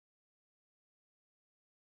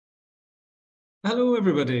Hello,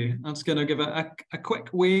 everybody. I'm just going to give a quick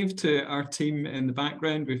wave to our team in the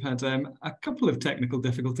background. We've had a couple of technical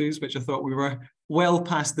difficulties, which I thought we were well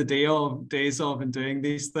past the days of in doing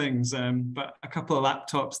these things. But a couple of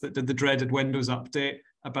laptops that did the dreaded Windows update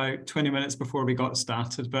about 20 minutes before we got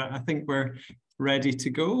started. But I think we're ready to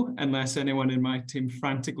go, unless anyone in my team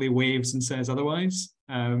frantically waves and says otherwise.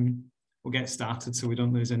 We'll get started so we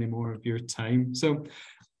don't lose any more of your time. So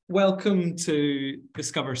welcome to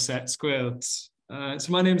Discover SETsquared.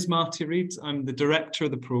 So my name is Marty Reid. I'm the director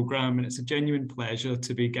of the programme, and it's a genuine pleasure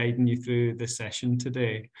to be guiding you through this session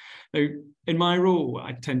today. Now, in my role,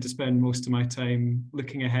 I tend to spend most of my time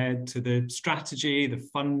looking ahead to the strategy, the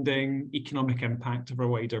funding, economic impact of our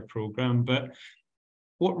wider programme. But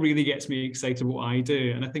what really gets me excited about what I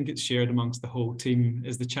do, and I think it's shared amongst the whole team,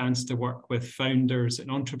 is the chance to work with founders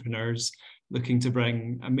and entrepreneurs looking to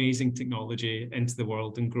bring amazing technology into the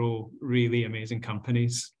world and grow really amazing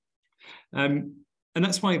companies. And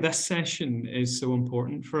that's why this session is so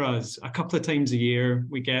important for us. A couple of times a year,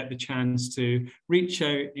 we get the chance to reach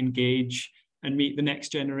out, engage, and meet the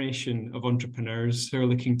next generation of entrepreneurs who are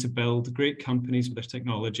looking to build great companies with their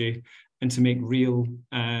technology and to make real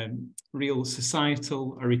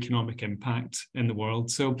societal or economic impact in the world.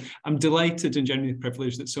 So I'm delighted and genuinely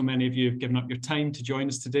privileged that so many of you have given up your time to join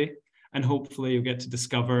us today. And hopefully you'll get to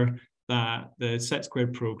discover that the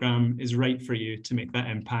SETsquared programme is right for you to make that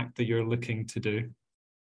impact that you're looking to do.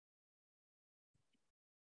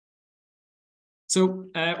 So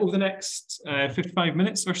over the next 55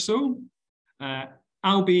 minutes or so,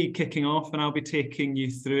 I'll be kicking off and I'll be taking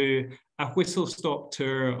you through a whistle-stop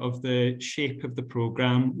tour of the shape of the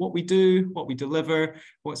programme, what we do, what we deliver,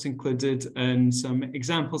 what's included, and some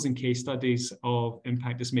examples and case studies of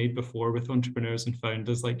impact that's made before with entrepreneurs and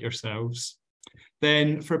founders like yourselves.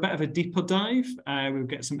 Then for a bit of a deeper dive, we'll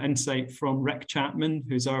get some insight from Rick Chapman,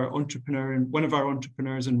 who's our entrepreneur and one of our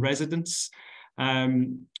entrepreneurs in residence,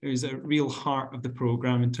 who's a real heart of the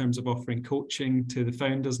programme in terms of offering coaching to the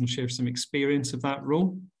founders and share some experience of that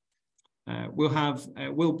role. We'll have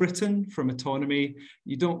Will Britton from AutonoMe.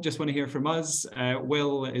 You don't just want to hear from us.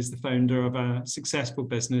 Will is the founder of a successful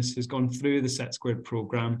business who's gone through the SETsquared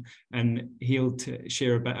programme, and he'll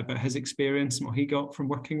share a bit about his experience and what he got from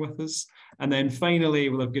working with us. And then finally,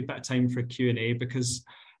 we'll have a good bit of time for a Q&A because,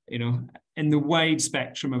 you know, in the wide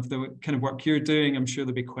spectrum of the kind of work you're doing, I'm sure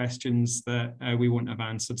there'll be questions that we won't have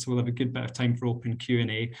answered. So we'll have a good bit of time for open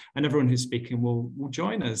Q&A, and everyone who's speaking will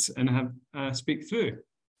join us and have speak through.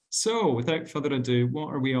 So without further ado,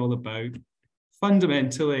 what are we all about?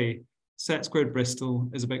 Fundamentally, SETsquared Bristol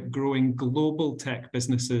is about growing global tech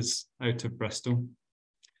businesses out of Bristol.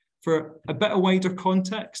 For a bit of wider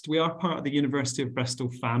context, we are part of the University of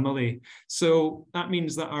Bristol family. So that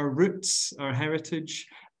means that our roots, our heritage,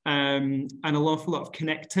 and an awful lot of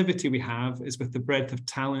connectivity we have is with the breadth of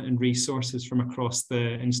talent and resources from across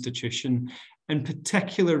the institution, in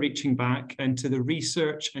particular reaching back into the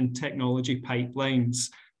research and technology pipelines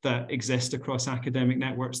that exist across academic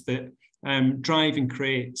networks that drive and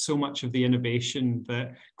create so much of the innovation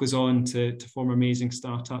that goes on to form amazing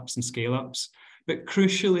startups and scale-ups. But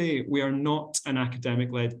crucially, we are not an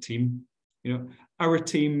academic-led team. You know, our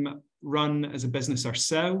team run as a business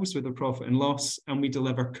ourselves with a profit and loss, and we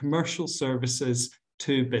deliver commercial services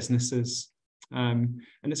to businesses. And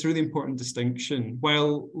it's a really important distinction.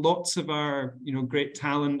 While lots of our great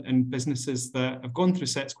talent and businesses that have gone through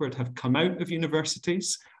SETsquared have come out of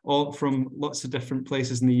universities, all from lots of different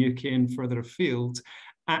places in the UK and further afield,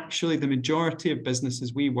 actually the majority of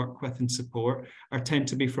businesses we work with and support tend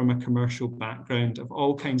to be from a commercial background of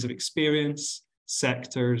all kinds of experience,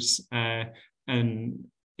 sectors, and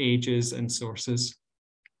ages and sources.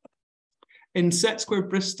 In SETsquared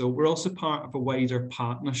Bristol, we're also part of a wider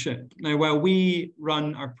partnership. Now, while we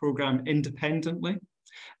run our programme independently,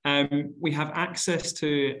 we have access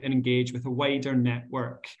to and engage with a wider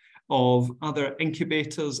network of other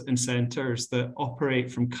incubators and centres that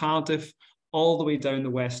operate from Cardiff all the way down the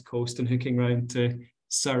West Coast and hooking around to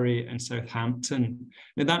Surrey and Southampton.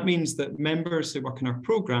 Now, that means that members who work in our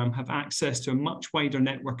programme have access to a much wider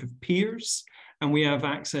network of peers, and we have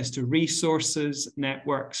access to resources,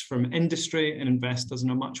 networks from industry and investors in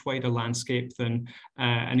a much wider landscape than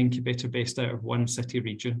an incubator based out of one city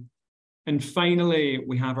region. And finally,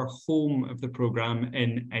 we have our home of the programme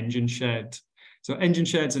in Engine Shed. So Engine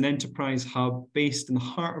Shed's an enterprise hub based in the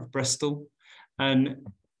heart of Bristol, and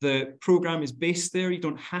the programme is based there. You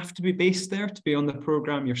don't have to be based there to be on the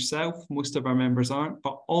programme yourself. Most of our members aren't,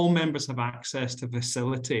 but all members have access to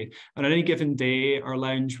facility. And on any given day, our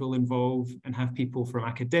lounge will involve and have people from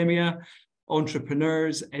academia,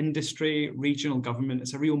 entrepreneurs, industry, regional government.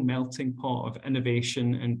 It's a real melting pot of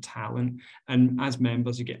innovation and talent. And as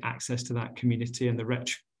members, you get access to that community and the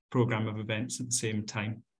rich program of events at the same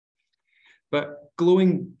time. But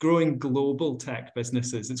growing global tech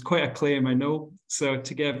businesses, it's quite a claim, I know. So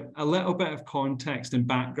to give a little bit of context and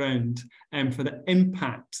background for the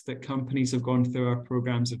impact that companies have gone through our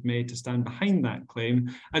programs have made to stand behind that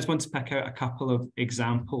claim, I just want to pick out a couple of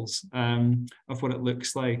examples of what it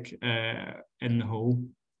looks like in the whole.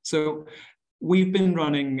 So we've been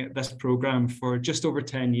running this program for just over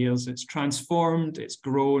 10 years. It's transformed, it's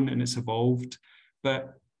grown, and it's evolved.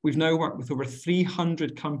 But we've now worked with over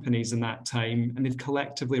 300 companies in that time, and they've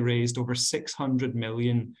collectively raised over 600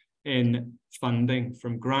 million in funding,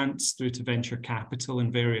 from grants through to venture capital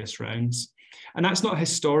in various rounds. And that's not a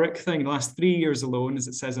historic thing. In the last 3 years alone, as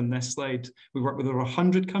it says on this slide, we worked with over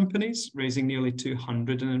 100 companies, raising nearly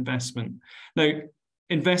 200 in investment. Now,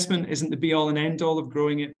 investment isn't the be all and end all of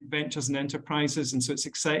growing ventures and enterprises. And so it's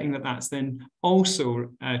exciting that that's then also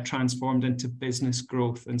transformed into business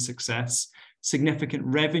growth and success. Significant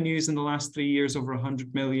revenues in the last 3 years, over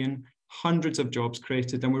 100 million, hundreds of jobs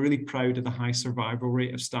created. And we're really proud of the high survival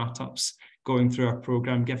rate of startups going through our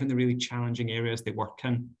program, given the really challenging areas they work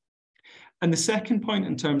in. And the second point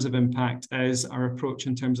in terms of impact is our approach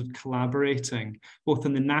in terms of collaborating, both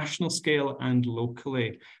on the national scale and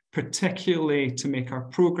locally, particularly to make our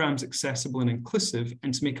programs accessible and inclusive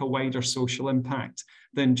and to make a wider social impact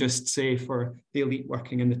than just, say, for the elite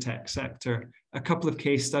working in the tech sector. A couple of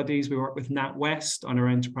case studies, we work with NatWest on our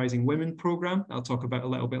Enterprising Women program, I'll talk about a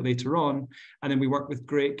little bit later on. And then we work with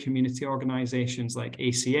great community organizations like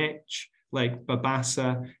ACH, like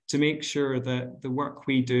Babasa, to make sure that the work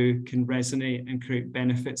we do can resonate and create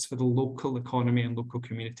benefits for the local economy and local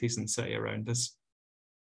communities in the city around us.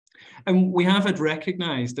 And we have had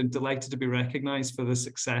recognised and delighted to be recognised for the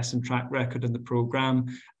success and track record in the programme.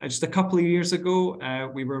 Just a couple of years ago,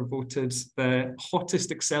 we were voted the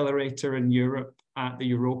Hottest Accelerator in Europe at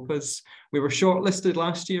the Europas. We were shortlisted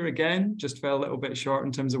last year again, just fell a little bit short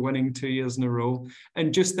in terms of winning 2 years in a row.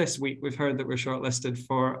 And just this week, we've heard that we're shortlisted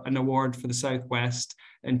for an award for the Southwest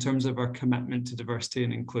in terms of our commitment to diversity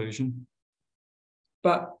and inclusion.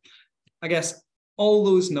 But I guess all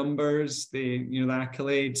those numbers, the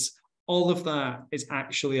accolades, all of that is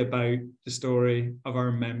actually about the story of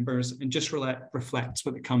our members and just reflects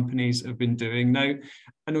what the companies have been doing. Now,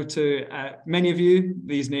 I know to many of you,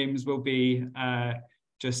 these names will be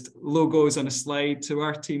just logos on a slide. To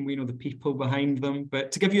our team, we know the people behind them.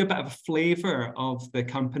 But to give you a bit of a flavour of the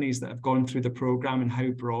companies that have gone through the programme and how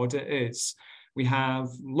broad it is, we have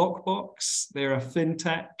Lockbox. They're a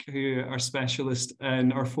fintech who are specialist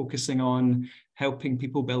and are focusing on helping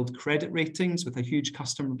people build credit ratings with a huge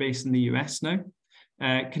customer base in the US now.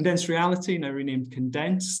 Condensed Reality, now renamed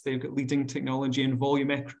Condense. They've got leading technology in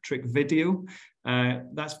volumetric video.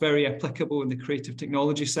 That's very applicable in the creative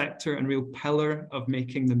technology sector and real pillar of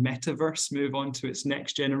making the metaverse move on to its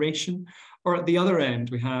next generation. Or at the other end,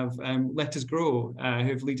 we have Let Us Grow, who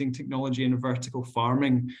have leading technology in vertical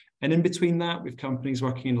farming. And in between that, we have companies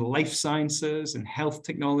working in life sciences and health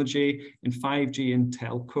technology, in 5G and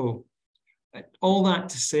telco. All that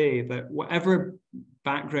to say that whatever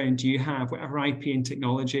background you have, whatever IP and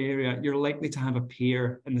technology area, you're likely to have a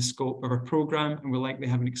peer in the scope of our program, and we're likely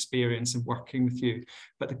to have an experience of working with you.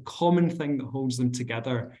 But the common thing that holds them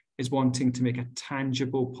together is wanting to make a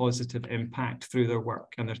tangible, positive impact through their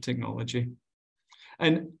work and their technology.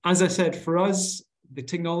 And as I said, for us, the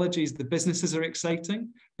technologies, the businesses are exciting,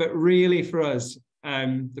 but really for us,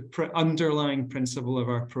 the underlying principle of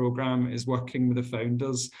our program is working with the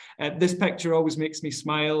founders. This picture always makes me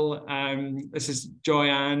smile. This is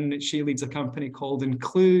Joyanne. She leads a company called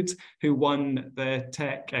Include, who won the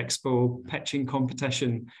Tech Expo pitching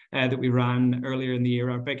competition that we ran earlier in the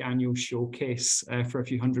year, our big annual showcase for a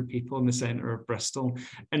few hundred people in the centre of Bristol.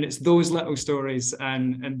 And it's those little stories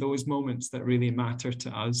and those moments that really matter to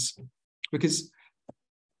us, because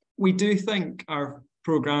we do think our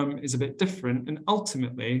program is a bit different, and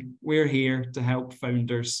ultimately we're here to help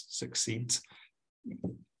founders succeed,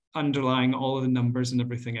 underlying all of the numbers and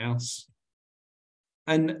everything else.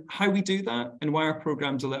 And how we do that and why our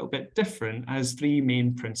program's a little bit different has three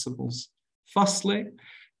main principles. Firstly,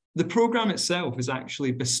 the program itself is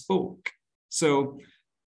actually bespoke. So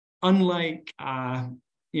unlike a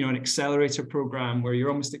an accelerator program where you're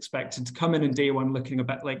almost expected to come in on day one looking a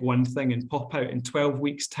bit like one thing and pop out in 12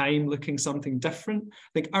 weeks time looking something different. I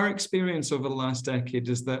think our experience over the last decade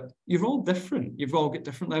is that you're all different. You've all got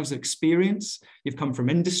different levels of experience. You've come from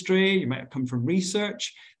industry, you might have come from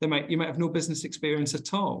research, you might have no business experience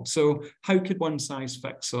at all. So how could one size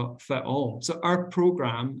fit all? So our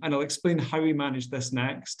program, and I'll explain how we manage this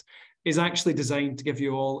next, is actually designed to give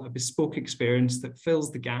you all a bespoke experience that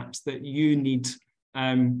fills the gaps that you need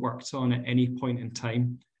worked on at any point in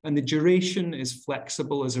time. And the duration is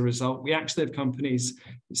flexible as a result. We actually have companies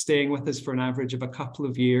staying with us for an average of a couple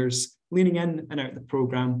of years, leaning in and out of the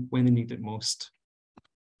program when they need it most.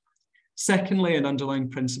 Secondly, an underlying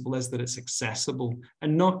principle is that it's accessible,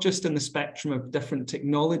 and not just in the spectrum of different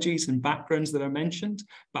technologies and backgrounds that I mentioned,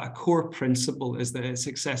 but a core principle is that it's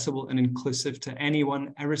accessible and inclusive to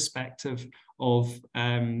anyone, irrespective of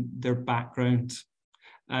their background.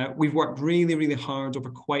 We've worked really, really hard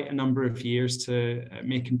over quite a number of years to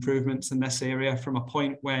make improvements in this area, from a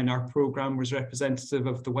point when our program was representative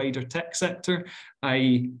of the wider tech sector,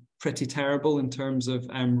 i.e. pretty terrible in terms of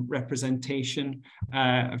representation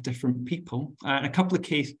of different people. And a couple of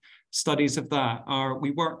case studies of that are,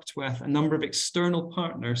 we worked with a number of external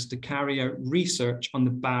partners to carry out research on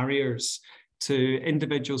the barriers to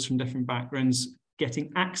individuals from different backgrounds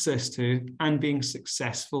getting access to and being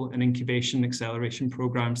successful in incubation acceleration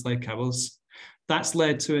programs like ours. That's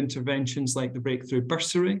led to interventions like the Breakthrough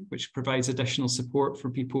Bursary, which provides additional support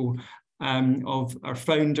for people of our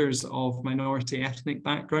founders of minority ethnic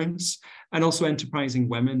backgrounds, and also Enterprising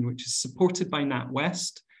Women, which is supported by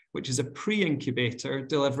NatWest, which is a pre-incubator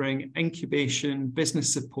delivering incubation,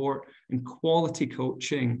 business support, and quality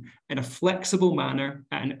coaching in a flexible manner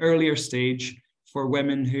at an earlier stage for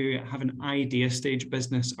women who have an idea stage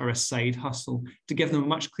business or a side hustle, to give them a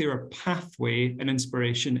much clearer pathway and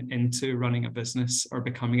inspiration into running a business or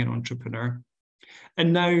becoming an entrepreneur.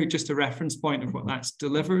 And now, just a reference point of what that's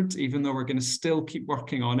delivered, even though we're going to still keep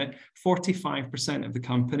working on it, 45% of the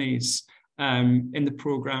companies in the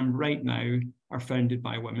program right now are founded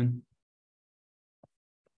by women.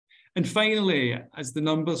 And finally, as the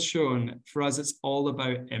numbers shown, for us, it's all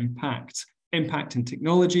about impact. Impact in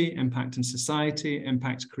technology, impact in society,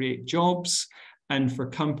 impact to create jobs, and for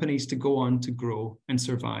companies to go on to grow and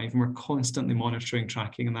survive. And we're constantly monitoring,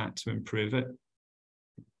 tracking that to improve it.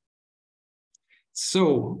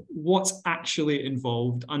 So what's actually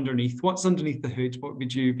involved underneath? What's underneath the hood? What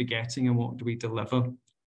would you be getting and what do we deliver?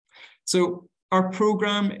 So our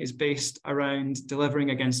program is based around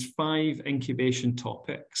delivering against 5 incubation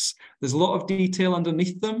topics. There's a lot of detail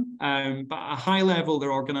underneath them, but at a high level,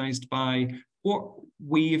 they're organized by what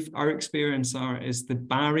our experience is the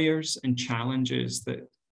barriers and challenges that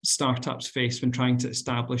startups face when trying to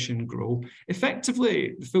establish and grow.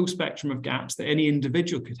 Effectively, the full spectrum of gaps that any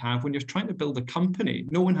individual could have when you're trying to build a company.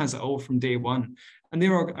 No one has it all from day one. And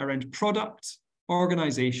they're around product,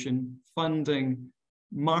 organization, funding,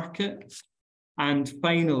 market, and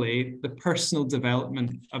finally, the personal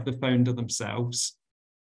development of the founder themselves.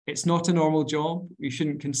 It's not a normal job. You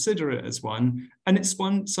shouldn't consider it as one. And it's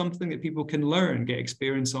something that people can learn, get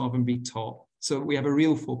experience of, and be taught. So we have a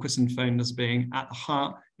real focus on founders being at the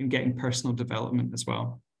heart and getting personal development as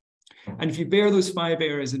well. And if you bear those 5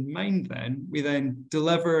 areas in mind, then we then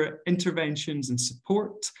deliver interventions and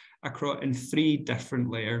support across in 3 different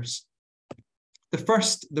layers. The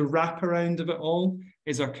first, the wraparound of it all,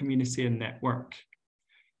 is our community and network.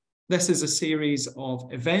 This is a series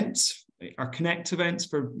of events, our Connect events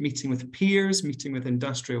for meeting with peers, meeting with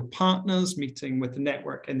industrial partners, meeting with the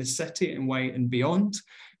network in the city and way and beyond.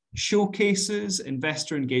 Showcases,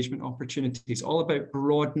 investor engagement opportunities, all about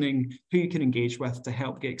broadening who you can engage with to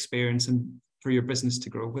help get experience and for your business to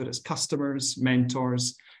grow, whether it's customers,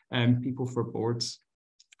 mentors, people for boards.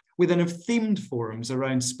 We then have themed forums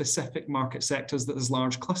around specific market sectors that there's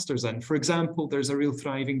large clusters in. For example, there's a real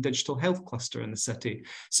thriving digital health cluster in the city.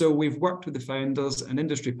 So we've worked with the founders and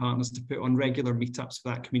industry partners to put on regular meetups for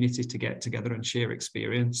that community to get together and share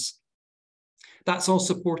experience. That's all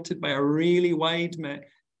supported by a really wide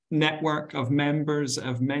network of members,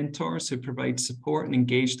 of mentors who provide support and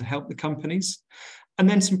engage to help the companies. And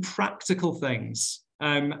then some practical things.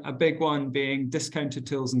 A big one being discounted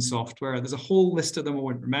tools and software. There's a whole list of them I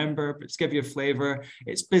won't remember, but to give you a flavor,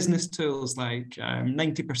 it's business tools like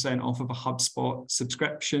 90% off of a HubSpot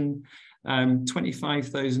subscription,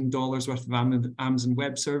 $25,000 worth of Amazon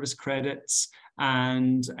Web Service credits,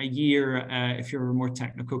 and a year, if you're a more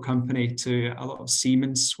technical company, to a lot of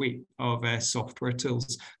Siemens suite of software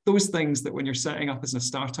tools. Those things that when you're setting up as a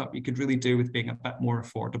startup, you could really do with being a bit more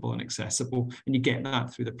affordable and accessible, and you get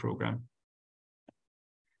that through the program.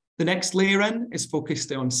 The next layer in is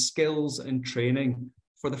focused on skills and training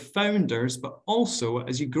for the founders, but also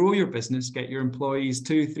as you grow your business, get your employees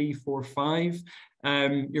 2, 3, 4, 5,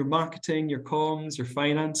 your marketing, your comms, your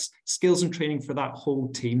finance, skills and training for that whole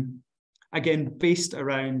team. Again, based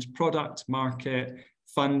around product, market,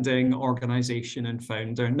 funding, organization, and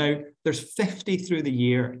founder. Now, there's 50 through the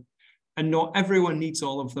year, and not everyone needs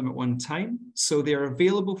all of them at one time. So they're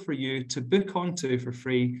available for you to book onto for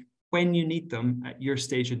free when you need them at your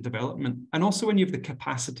stage in development. And also when you have the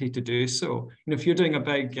capacity to do so. You know, if you're doing a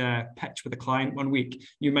big pitch with a client one week,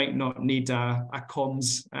 you might not need a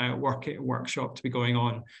comms workshop to be going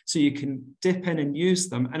on. So you can dip in and use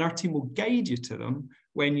them, and our team will guide you to them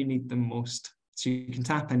when you need them most. So you can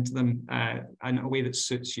tap into them in a way that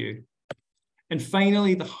suits you. And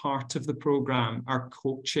finally, the heart of the program, our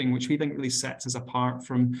coaching, which we think really sets us apart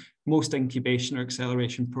from most incubation or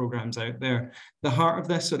acceleration programs out there. The heart of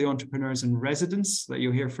this are the entrepreneurs in residence that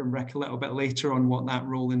you'll hear from Rick a little bit later on what that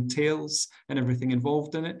role entails and everything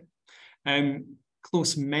involved in it.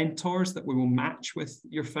 Close mentors that we will match with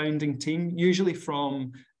your founding team, usually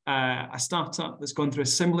from a startup that's gone through a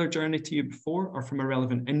similar journey to you before or from a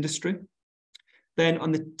relevant industry. Then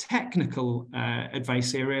on the technical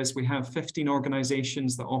advice areas, we have 15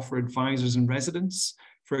 organizations that offer advisors in residence.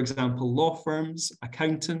 For example, law firms,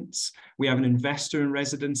 accountants. We have an investor in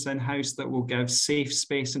residence in-house that will give safe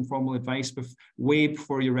space and formal advice way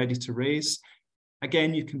before you're ready to raise.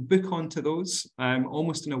 Again, you can book onto those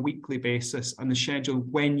almost on a weekly basis on the schedule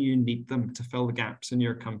when you need them to fill the gaps in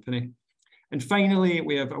your company. And finally,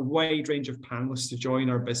 we have a wide range of panelists to join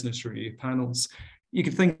our business review panels. You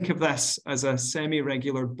can think of this as a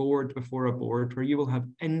semi-regular board before a board, where you will have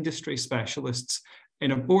industry specialists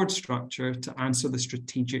in a board structure to answer the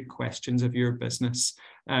strategic questions of your business.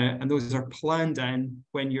 And those are planned in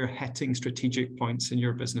when you're hitting strategic points in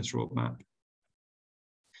your business roadmap.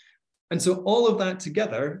 And so all of that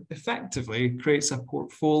together effectively creates a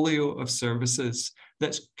portfolio of services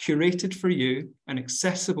that's curated for you and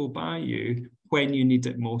accessible by you when you need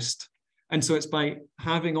it most. And so it's by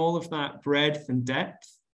having all of that breadth and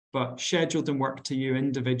depth, but scheduled and worked to you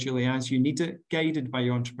individually as you need it, guided by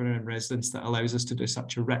your entrepreneur in residence, that allows us to do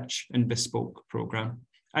such a rich and bespoke program.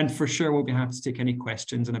 And for sure, we'll be happy to take any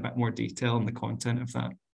questions in a bit more detail on the content of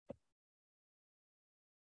that.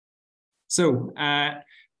 So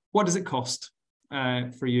what does it cost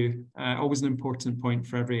for you? Always an important point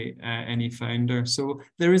for any founder. So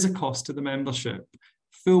there is a cost to the membership.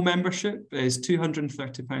 Full membership is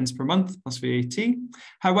 £230 per month plus VAT.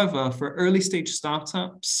 However, for early stage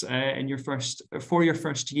startups for your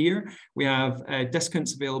first year, we have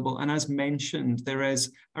discounts available. And as mentioned, there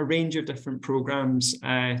is a range of different programs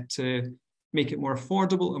to make it more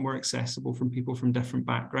affordable and more accessible from people from different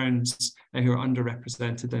backgrounds who are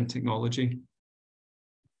underrepresented in technology.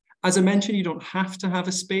 As I mentioned, you don't have to have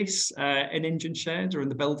a space in Engine Shed or in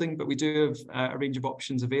the building, but we do have a range of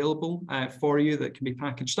options available for you that can be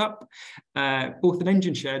packaged up, both in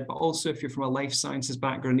Engine Shed, but also if you're from a life sciences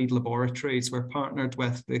background, need laboratories. We're partnered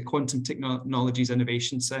with the Quantum Technologies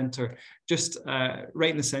Innovation Centre, just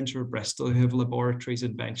right in the centre of Bristol, who have laboratories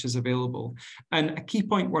and benches available. And a key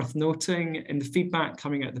point worth noting, in the feedback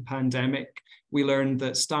coming out of the pandemic, we learned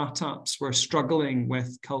that startups were struggling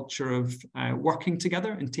with culture of working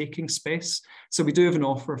together and taking space. So we do have an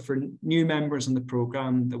offer for new members in the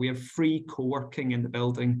program that we have free co-working in the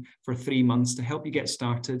building for 3 months to help you get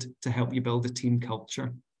started, to help you build a team culture.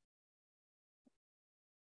 And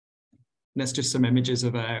that's just some images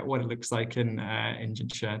of what it looks like in Engine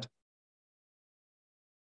Shed.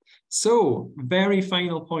 So, very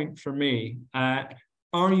final point for me.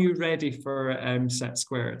 Are you ready for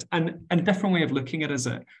SETsquared? And a different way of looking at it is,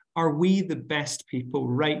 are we the best people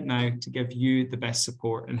right now to give you the best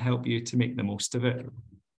support and help you to make the most of it?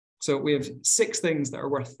 So we have 6 things that are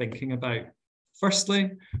worth thinking about.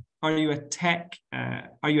 Firstly, are you a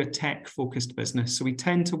tech-focused business? So we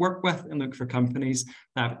tend to work with and look for companies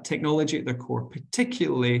that have technology at their core,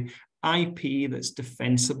 particularly IP that's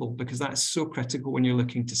defensible, because that's so critical when you're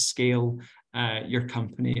looking to scale your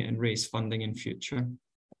company and raise funding in future.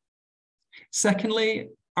 Secondly,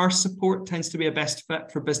 our support tends to be a best fit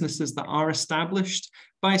for businesses that are established.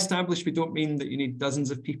 By established, we don't mean that you need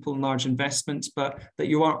dozens of people and large investments, but that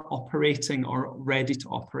you are operating or ready to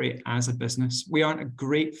operate as a business. We aren't a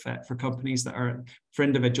great fit for companies that are for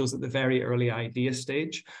individuals at the very early idea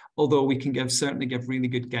stage, although we can certainly give really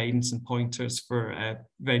good guidance and pointers for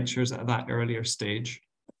ventures at that earlier stage.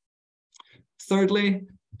 Thirdly,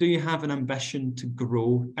 Do you have an ambition to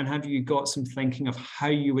grow? And have you got some thinking of how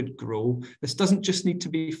you would grow? This doesn't just need to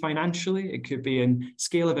be financially, it could be in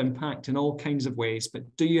scale of impact in all kinds of ways, but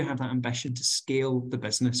do you have that ambition to scale the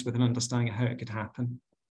business with an understanding of how it could happen?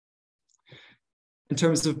 In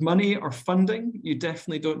terms of money or funding, you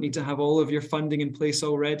definitely don't need to have all of your funding in place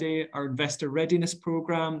already. Our investor readiness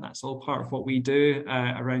program, that's all part of what we do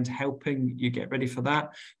around helping you get ready for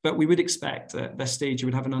that. But we would expect at this stage you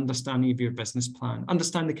would have an understanding of your business plan,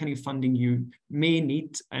 understand the kind of funding you may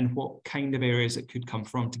need and what kind of areas it could come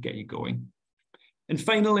from to get you going. And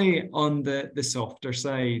finally, on the softer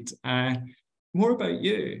side, more about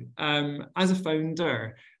you. As a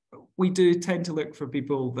founder, we do tend to look for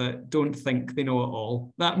people that don't think they know it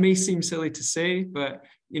all. That may seem silly to say, but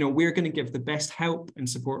we're going to give the best help and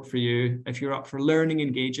support for you if you're up for learning,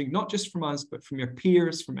 engaging, not just from us, but from your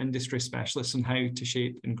peers, from industry specialists on how to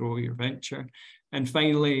shape and grow your venture. And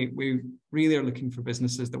finally, we really are looking for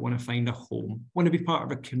businesses that want to find a home, want to be part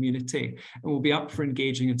of a community, and will be up for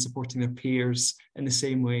engaging and supporting their peers in the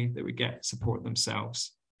same way that we get support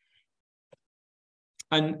themselves.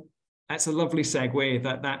 And that's a lovely segue.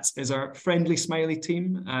 That is our friendly, smiley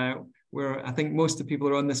team, where I think most of the people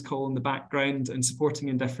are on this call in the background and supporting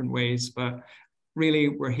in different ways, but really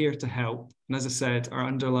we're here to help. And as I said, our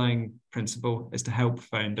underlying principle is to help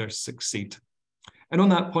founders succeed. And on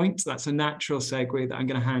that point, that's a natural segue that I'm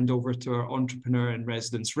going to hand over to our entrepreneur in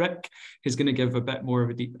residence, Rick, who's going to give a bit more of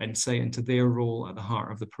a deep insight into their role at the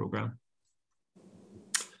heart of the programme.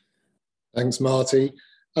 Thanks, Marty.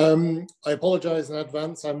 I apologise in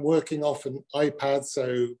advance. I'm working off an iPad,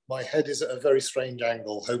 so my head is at a very strange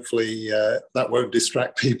angle. Hopefully that won't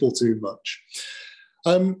distract people too much.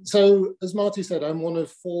 So as Marty said, I'm one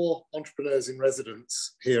of 4 entrepreneurs in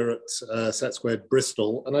residence here at SETsquared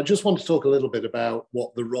Bristol, and I just want to talk a little bit about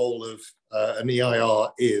what the role of an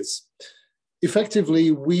EIR is.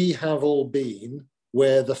 Effectively, we have all been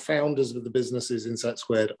where the founders of the businesses in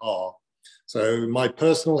SETsquared are. So my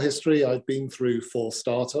personal history, I've been through 4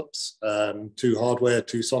 startups, 2 hardware,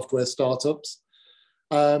 2 software startups.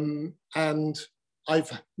 And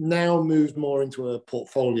I've now moved more into a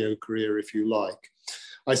portfolio career, if you like.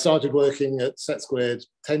 I started working at SETsquared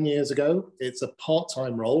 10 years ago. It's a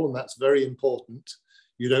part-time role, and that's very important.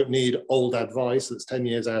 You don't need old advice that's 10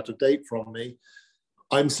 years out of date from me.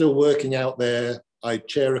 I'm still working out there. I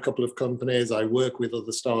chair a couple of companies, I work with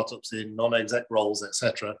other startups in non-exec roles,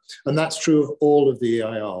 etc. And that's true of all of the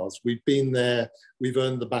EIRs. We've been there, we've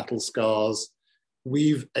earned the battle scars,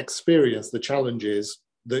 we've experienced the challenges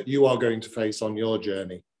that you are going to face on your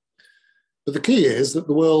journey. But the key is that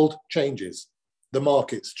the world changes. The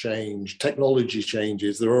markets change, technology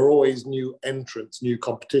changes, there are always new entrants, new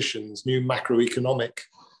competitions, new macroeconomic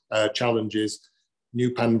challenges,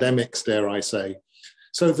 new pandemics, dare I say.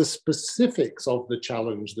 So the specifics of the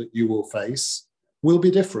challenge that you will face will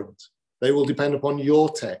be different. They will depend upon your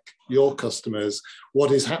tech, your customers,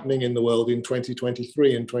 what is happening in the world in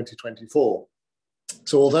 2023 and 2024.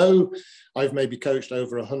 So although I've maybe coached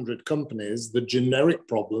over 100 companies, the generic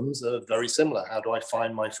problems are very similar. How do I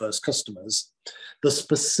find my first customers? The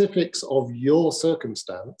specifics of your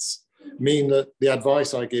circumstance mean that the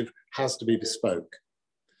advice I give has to be bespoke.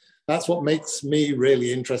 That's what makes me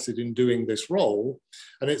really interested in doing this role.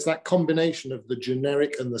 And it's that combination of the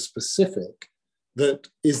generic and the specific that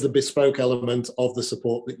is the bespoke element of the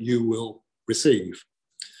support that you will receive.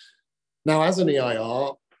 Now, as an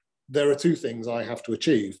EIR, there are 2 things I have to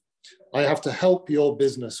achieve. I have to help your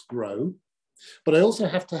business grow, but I also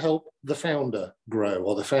have to help the founder grow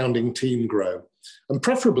or the founding team grow, and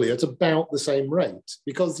preferably at about the same rate,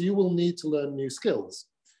 because you will need to learn new skills.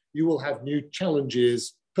 You will have new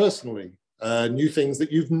challenges personally, new things that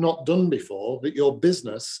you've not done before that your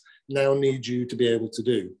business now needs you to be able to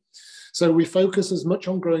do. So we focus as much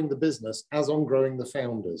on growing the business as on growing the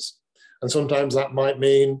founders. And sometimes that might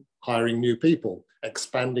mean hiring new people,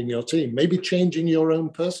 expanding your team, maybe changing your own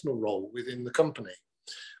personal role within the company,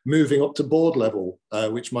 moving up to board level,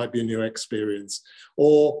 which might be a new experience,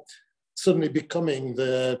 or suddenly becoming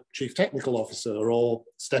the chief technical officer or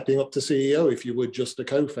stepping up to CEO if you were just a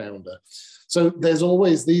co-founder. So there's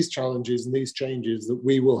always these challenges and these changes that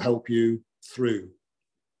we will help you through.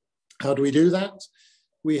 How do we do that?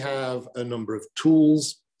 We have a number of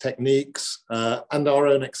tools, techniques, and our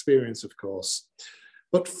own experience, of course.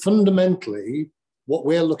 But fundamentally, what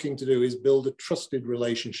we're looking to do is build a trusted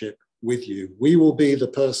relationship with you. We will be the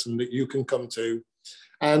person that you can come to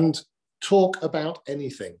and talk about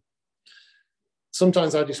anything.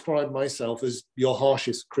 Sometimes I describe myself as your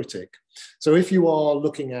harshest critic. So if you are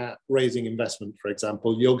looking at raising investment, for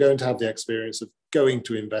example, you're going to have the experience of going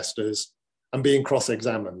to investors and being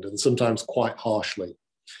cross-examined, and sometimes quite harshly.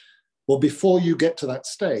 Well, before you get to that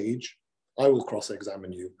stage, I will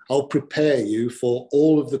cross-examine you. I'll prepare you for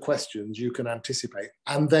all of the questions you can anticipate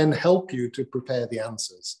and then help you to prepare the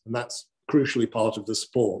answers. And that's crucially part of the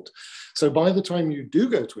support. So by the time you do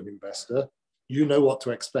go to an investor, you know what to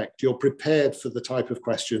expect. You're prepared for the type of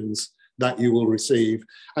questions that you will receive,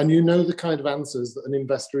 and you know the kind of answers that an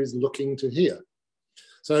investor is looking to hear.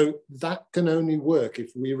 So that can only work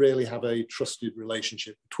if we really have a trusted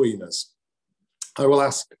relationship between us. I will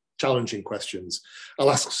ask challenging questions.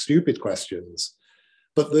 I'll ask stupid questions.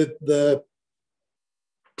 But the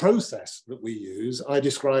process that we use, I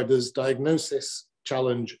describe as diagnosis,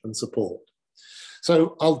 challenge, and support.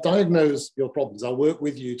 So I'll diagnose your problems. I'll work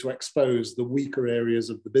with you to expose the weaker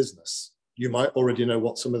areas of the business. You might already know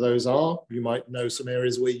what some of those are. You might know some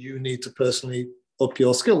areas where you need to personally up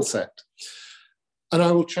your skill set. And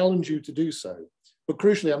I will challenge you to do so. But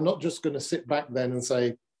crucially, I'm not just going to sit back then and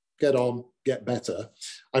say, get on, get better.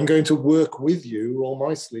 I'm going to work with you, roll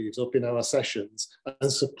my sleeves up in our sessions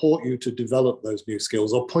and support you to develop those new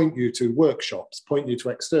skills, or point you to workshops, point you to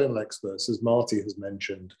external experts, as Marty has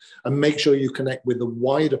mentioned, and make sure you connect with the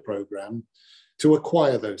wider program to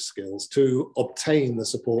acquire those skills, to obtain the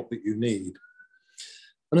support that you need.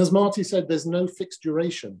 And as Marty said, there's no fixed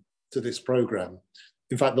duration to this program.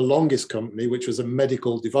 In fact, the longest company, which was a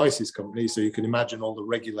medical devices company, so you can imagine all the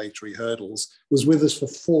regulatory hurdles, was with us for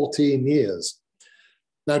 14 years.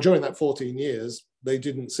 Now, during that 14 years, they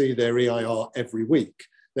didn't see their EIR every week.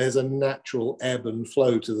 There's a natural ebb and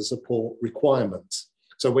flow to the support requirements.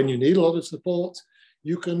 So when you need a lot of support,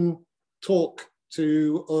 you can talk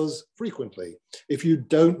to us frequently. If you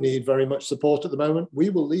don't need very much support at the moment, we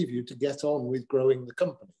will leave you to get on with growing the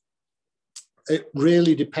company. It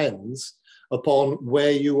really depends upon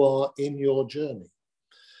where you are in your journey.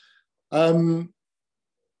 So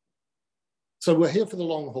we're here for the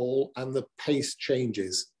long haul, and the pace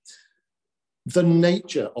changes. The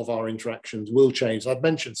nature of our interactions will change. I've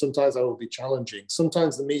mentioned sometimes I will be challenging.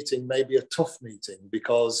 Sometimes the meeting may be a tough meeting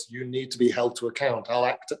because you need to be held to account. I'll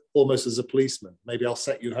act almost as a policeman. Maybe I'll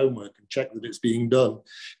set you homework and check that it's being done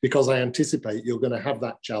because I anticipate you're going to have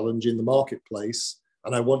that challenge in the marketplace,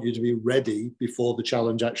 and I want you to be ready before the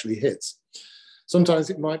challenge actually hits. Sometimes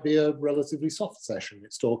it might be a relatively soft session.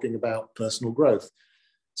 It's talking about personal growth.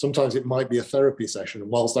 Sometimes it might be a therapy session. And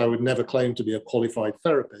whilst I would never claim to be a qualified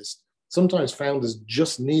therapist, sometimes founders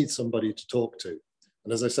just need somebody to talk to.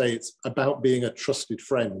 And as I say, it's about being a trusted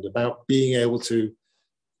friend, about being able to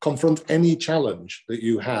confront any challenge that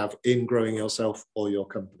you have in growing yourself or your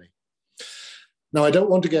company. Now, I don't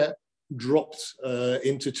want to get dropped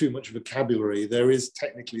into too much vocabulary. There is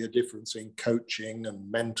technically a difference in coaching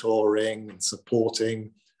and mentoring and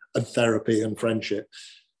supporting and therapy and friendship.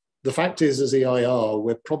 The fact is, as EIR,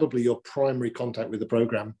 we're probably your primary contact with the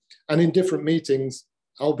program. And in different meetings,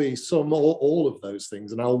 I'll be some or all of those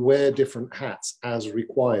things, and I'll wear different hats as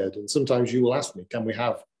required. And sometimes you will ask me, can we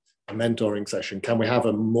have a mentoring session? Can we have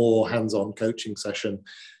a more hands-on coaching session?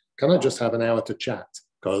 Can I just have an hour to chat?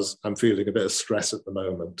 Because I'm feeling a bit of stress at the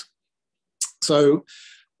moment. So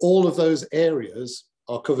all of those areas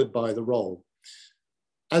are covered by the role.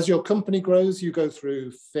 As your company grows, you go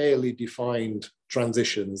through fairly defined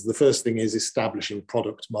transitions. The first thing is establishing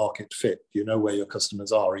product market fit. You know where your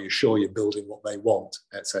customers are you sure you're building what they want,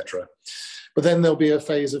 etc. But then there'll be a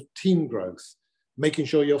phase of team growth, making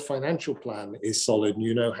sure your financial plan is solid and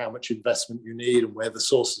you know how much investment you need and where the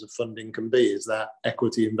sources of funding can be. Is that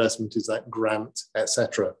equity investment? Is that grant,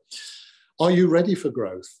 etc.? Are you ready for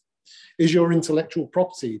growth? Is your intellectual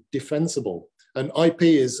property defensible? And IP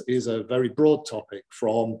is a very broad topic,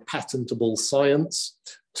 from patentable science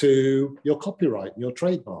to your copyright and your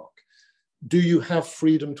trademark. Do you have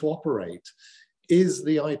freedom to operate? Is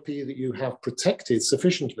the IP that you have protected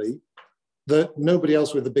sufficiently that nobody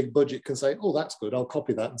else with a big budget can say, oh, that's good, I'll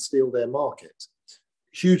copy that and steal their market?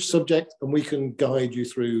 Huge subject, and we can guide you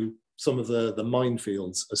through some of the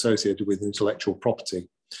minefields associated with intellectual property.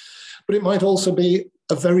 But it might also be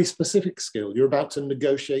a very specific skill. You're about to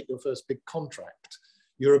negotiate your first big contract.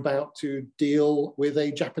 You're about to deal with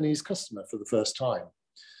a Japanese customer for the first time.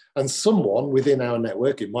 And someone within our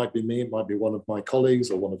network, it might be me, it might be one of my colleagues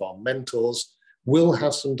or one of our mentors, will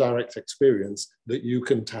have some direct experience that you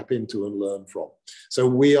can tap into and learn from. So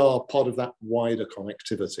we are part of that wider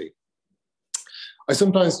connectivity. I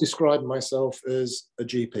sometimes describe myself as a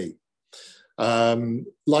GP.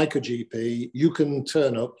 Like a GP, you can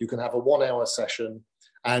turn up, you can have a 1-hour session,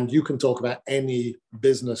 and you can talk about any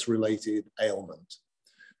business-related ailment.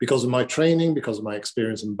 Because of my training, because of my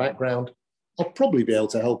experience and background, I'll probably be able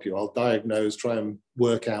to help you. I'll diagnose, try and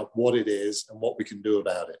work out what it is and what we can do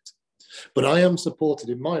about it. But I am supported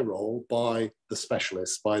in my role by the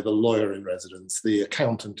specialists, by the lawyer in residence, the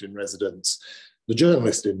accountant in residence, the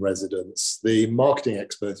journalist in residence, the marketing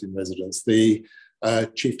expert in residence, the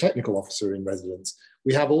chief technical officer in residence.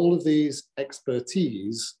 We have all of these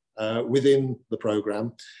expertise within the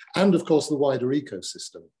program, and of course the wider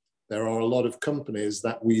ecosystem. There are a lot of companies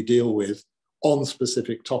that we deal with on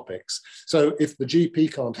specific topics. So if the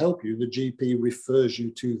GP can't help you, the GP refers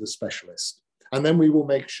you to the specialist. And then we will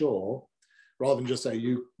make sure, rather than just say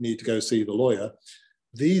you need to go see the lawyer,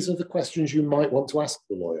 these are the questions you might want to ask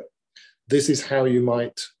the lawyer. This is how you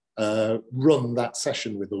might run that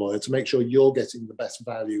session with the lawyer to make sure you're getting the best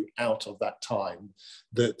value out of that time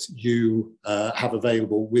that you have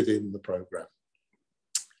available within the program.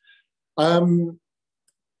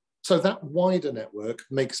 So that wider network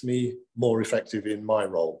makes me more effective in my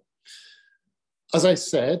role. As I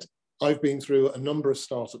said, I've been through a number of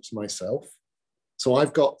startups myself, so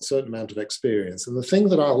I've got a certain amount of experience. And the thing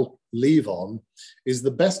that I'll leave on is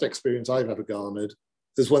the best experience I've ever garnered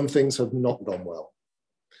is when things have not gone well.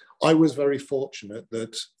 I was very fortunate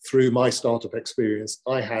that through my startup experience,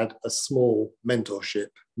 I had a small mentorship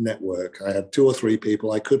network. I had 2 or 3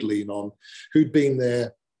 people I could lean on who'd been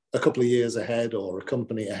there a couple of years ahead or a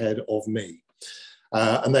company ahead of me.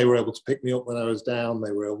 And they were able to pick me up when I was down.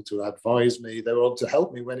 They were able to advise me. They were able to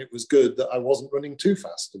help me when it was good, that I wasn't running too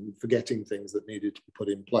fast and forgetting things that needed to be put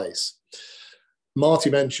in place. Marty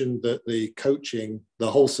mentioned that the coaching,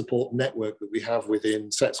 the whole support network that we have within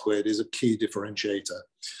SETsquared is a key differentiator.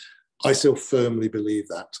 I still firmly believe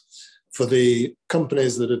that. For the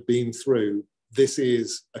companies that have been through, this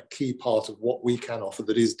is a key part of what we can offer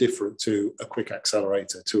that is different to a quick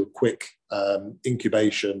accelerator, to a quick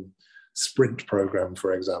incubation sprint program,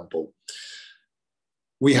 for example.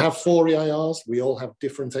 We have 4 EIRs. We all have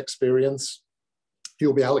different experience.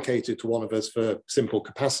 You'll be allocated to one of us for simple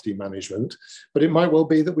capacity management, but it might well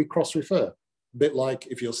be that we cross-refer. A bit like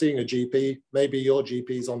if you're seeing a GP, maybe your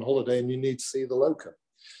GP's on holiday and you need to see the locum.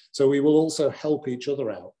 So we will also help each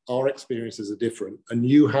other out. Our experiences are different, and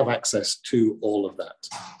you have access to all of that.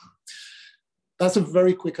 That's a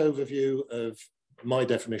very quick overview of my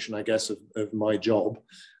definition, I guess, of my job.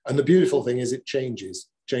 And the beautiful thing is it changes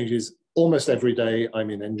almost every day. I'm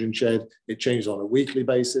in Engine Shed. It changes on a weekly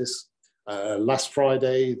basis. Last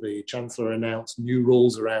Friday, the Chancellor announced new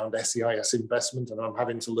rules around SEIS investment, and I'm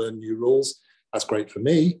having to learn new rules. That's great for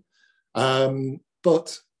me.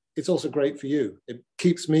 But it's also great for you. It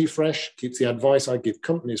keeps me fresh, keeps the advice I give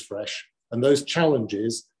companies fresh, and those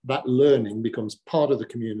challenges, that learning becomes part of the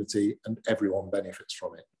community and everyone benefits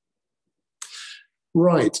from it.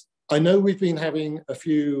 Right, I know we've been having a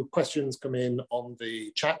few questions come in on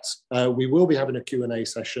the chat. We will be having a Q&A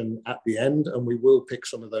session at the end, and we will pick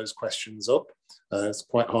some of those questions up. It's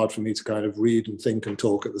quite hard for me to kind of read and think and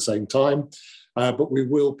talk at the same time. But we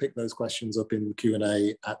will pick those questions up in the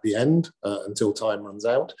Q&A at the end until time runs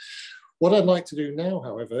out. What I'd like to do now,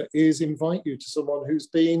 however, is invite you to someone who's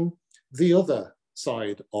been the other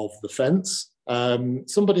side of the fence.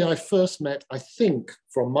 Somebody I first met, I think,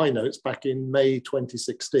 from my notes back in May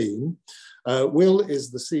 2016. Will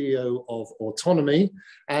is the CEO of AutonoMe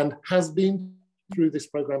and has been through this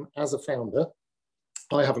program as a founder.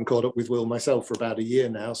 I haven't caught up with Will myself for about a year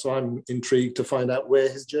now, so I'm intrigued to find out where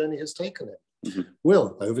his journey has taken him. Mm-hmm.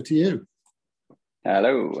 Will, over to you.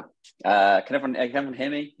 Hello. Can everyone hear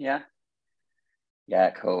me? Yeah.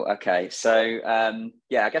 Yeah. Cool. Okay. So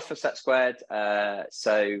yeah, I guess for SETsquared.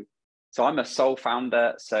 So I'm a sole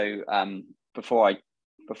founder. So before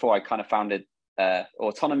I kind of founded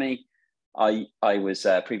AutonoMe, I was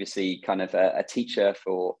previously kind of a teacher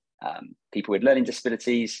for people with learning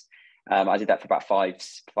disabilities. I did that for about five,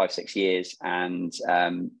 6 years, and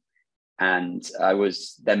I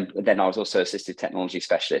was then I was also assistive technology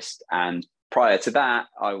specialist. And prior to that,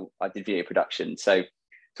 I did video production. So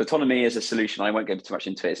AutonoMe is a solution. I won't go too much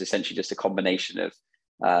into it. It's essentially just a combination of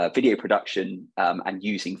video production and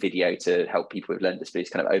using video to help people with learning disabilities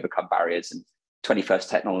kind of overcome barriers and 21st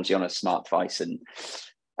technology on a smart device.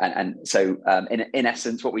 And so in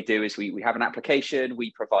essence, what we do is we have an application.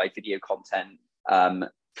 We provide video content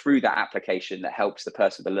through that application that helps the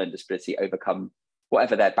person with a learning disability overcome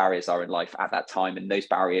whatever their barriers are in life at that time. And those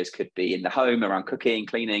barriers could be in the home around cooking,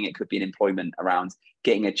 cleaning. It could be in employment around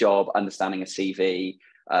getting a job, understanding a CV,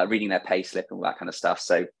 reading their pay slip and all that kind of stuff.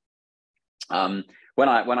 So when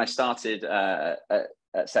I started at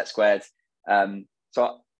SETsquared,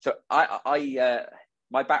 so I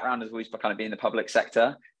my background has always kind of been in the public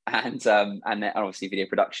sector and obviously video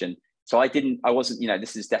production. So I wasn't,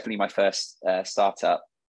 this is definitely my first startup.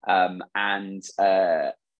 And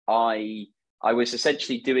I was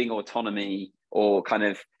essentially doing AutonoMe, or kind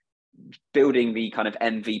of building the kind of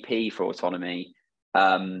MVP for AutonoMe.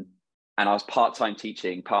 And I was part-time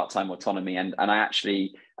teaching, part-time AutonoMe. And I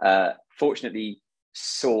actually, fortunately,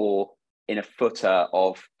 saw in a footer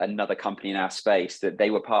of another company in our space that they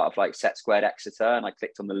were part of like SETsquared Exeter. And I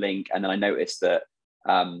clicked on the link, and then I noticed that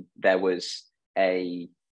there was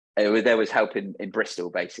help in Bristol,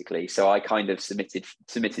 basically. So I kind of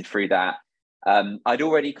submitted through that. I'd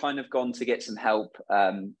already kind of gone to get some help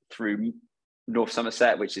through North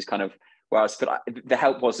Somerset, which is kind of where I was, but the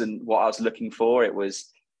help wasn't what I was looking for. It was,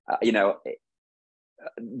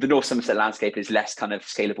 the North Somerset landscape is less kind of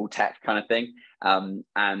scalable tech kind of thing.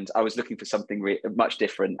 And I was looking for something much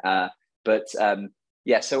different. So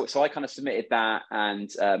I kind of submitted that, and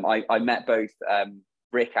I met both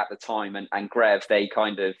Rick at the time and Grev.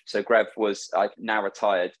 So Grev was, I've now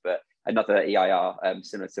retired, but another EIR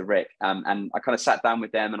similar to Rick. And I kind of sat down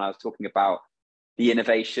with them, and I was talking about the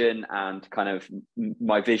innovation and kind of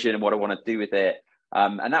my vision and what I want to do with it.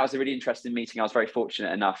 And that was a really interesting meeting. I was very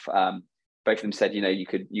fortunate enough. Both of them said,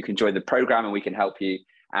 you can join the program and we can help you.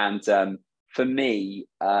 And for me,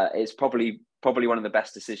 it's probably one of the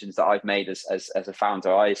best decisions that I've made as a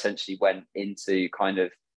founder. I essentially went into kind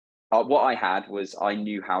of what I had was, I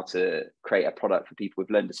knew how to create a product for people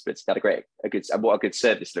with learning disabilities. What a good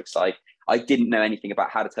service looks like. I didn't know anything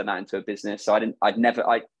about how to turn that into a business. So I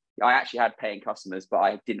actually had paying customers, but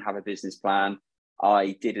I didn't have a business plan.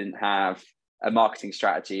 I didn't have a marketing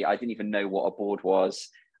strategy. I didn't even know what a board was.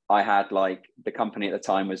 I had the company at the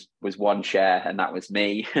time was one share, and that was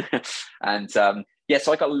me. And so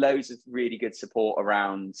I got loads of really good support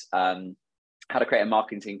around how to create a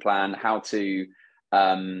marketing plan, how to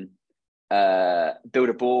build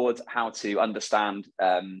a board, how to understand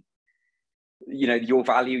your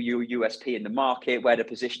value, your USP in the market, where to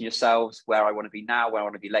position yourselves, where I want to be now, where I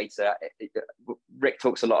want to be later. Rick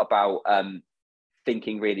talks a lot about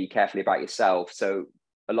thinking really carefully about yourself. So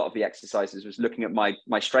a lot of the exercises was looking at my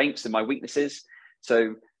strengths and my weaknesses.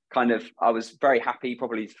 So kind of, I was very happy,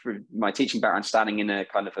 probably through my teaching background, standing in a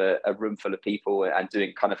kind of a room full of people and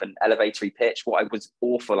doing kind of an elevatory pitch. What I was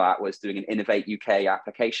awful at was doing an Innovate UK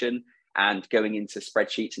application and going into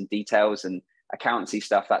spreadsheets and details and accountancy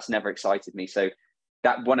stuff. That's never excited me. So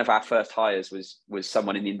that one of our first hires was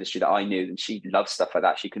someone in the industry that I knew, and she loves stuff like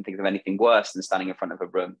that. She couldn't think of anything worse than standing in front of a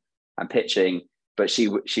room and pitching, but she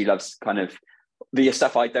loves kind of the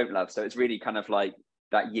stuff I don't love. So it's really kind of like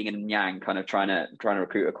that yin and yang, kind of trying to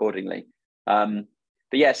recruit accordingly. But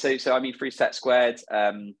yeah, so I mean, through SETsquared,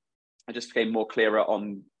 I just became more clearer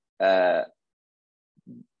on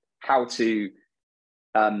how to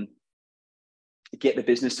get the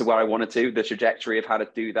business to where I wanted to, the trajectory of how to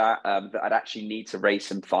do that, that I'd actually need to raise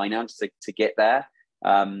some finance to get there,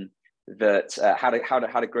 how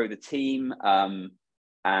to grow the team,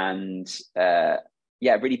 and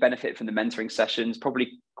really benefit from the mentoring sessions,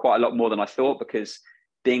 probably quite a lot more than I thought, because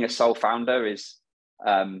being a sole founder is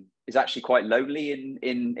actually quite lonely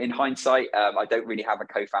in hindsight. I don't really have a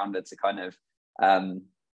co-founder to kind of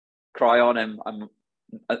cry on, and I'm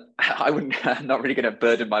not really going to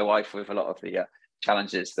burden my wife with a lot of the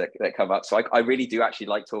challenges that come up. So I really do actually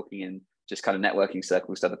like talking in just kind of networking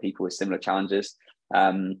circles to other people with similar challenges.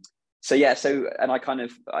 And I kind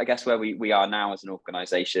of, I guess where we are now as an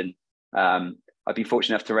organization, I've been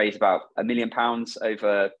fortunate enough to raise about £1 million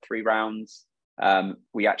over 3 rounds.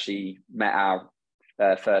 We actually met our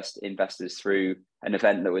first investors through an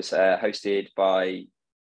event that was hosted by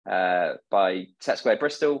SETsquared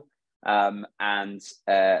Bristol.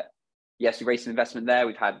 Yes, we raised some investment there.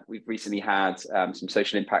 We've recently had some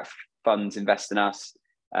social impact funds invest in us.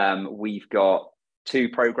 We've got 2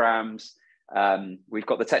 programs. We've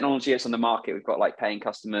got the technology that's on the market. We've got paying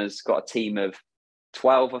customers, got a team of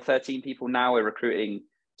 12 or 13 people now. We're recruiting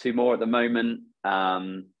 2 more at the moment.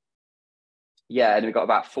 And we've got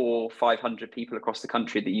about 400-500 people across the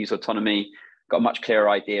country that use AutonoMe. Got a much clearer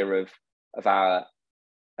idea of our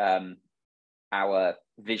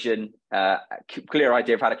vision, clear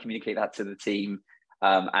idea of how to communicate that to the team,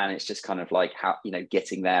 and it's just kind of like how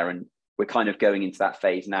getting there, and we're kind of going into that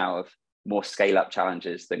phase now of more scale up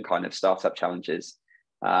challenges than kind of startup challenges.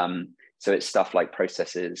 So it's stuff like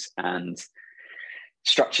processes and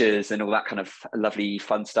structures and all that kind of lovely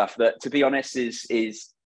fun stuff that, to be honest, is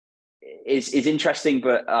interesting,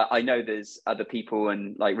 but I know there's other people,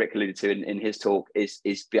 and like Rick alluded to in his talk, is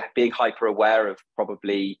being hyper aware of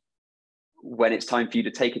probably when it's time for you to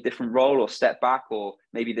take a different role or step back, or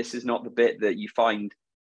maybe this is not the bit that you find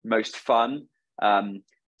most fun.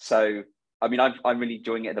 So I mean, I'm really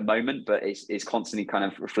enjoying it at the moment, but it's constantly kind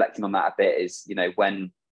of reflecting on that a bit. Is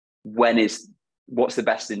what's the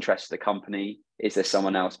best interest of the company? Is there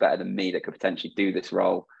someone else better than me that could potentially do this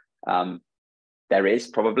role? There is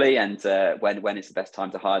probably, and when is the best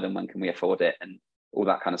time to hire them? When can we afford it? And all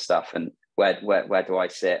that kind of stuff. And where do I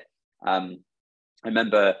sit? I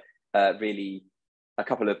remember really a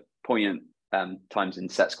couple of poignant times in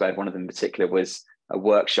SETsquared. One of them in particular was a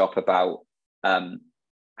workshop about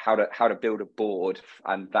how to build a board,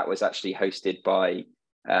 and that was actually hosted by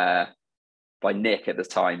Nick at the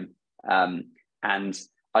time. And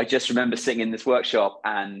I just remember sitting in this workshop,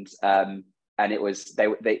 and it was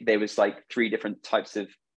there was like 3 different types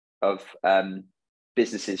of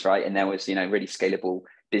businesses, right? And there was, you know, really scalable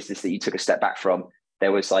business that you took a step back from.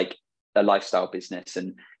 There was like a lifestyle business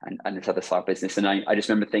and this other style business. And I just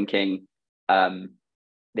remember thinking,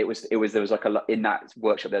 there was like in that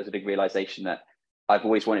workshop, there was a big realization that I've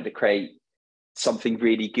always wanted to create something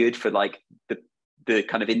really good for like the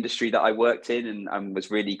kind of industry that I worked in and was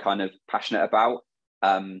really kind of passionate about.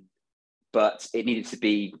 But it needed to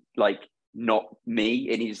be like not me.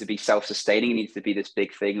 It needed to be self-sustaining. It needed to be this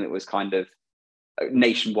big thing that was kind of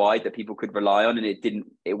nationwide that people could rely on. And it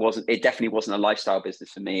definitely wasn't a lifestyle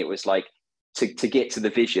business for me. It was like to get to the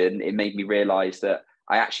vision, it made me realize that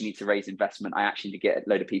I actually need to raise investment. I actually need to get a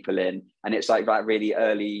load of people in. And it's like that really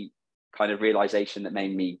early kind of realization that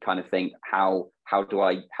made me kind of think, how do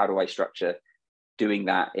I structure doing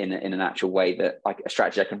that in an actual way, that like a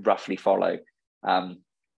strategy I can roughly follow.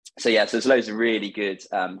 So there's loads of really good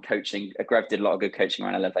coaching. Grev did a lot of good coaching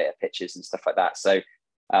around elevator pitches and stuff like that. So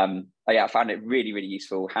I found it really, really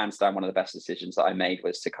useful. Hands down, one of the best decisions that I made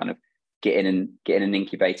was to kind of get in an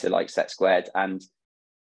incubator like SETsquared. And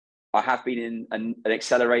I have been in an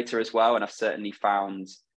accelerator as well, and I've certainly found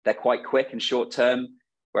they're quite quick and short term,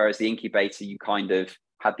 whereas the incubator, you kind of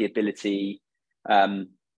had the ability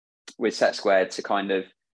with SETsquared to kind of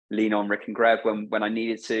lean on Rick and Grev when I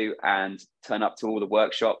needed to, and turn up to all the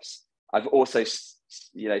workshops. I've also,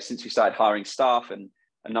 you know, since we started hiring staff, and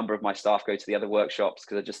a number of my staff go to the other workshops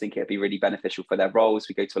because I just think it'd be really beneficial for their roles.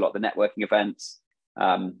 We go to a lot of the networking events.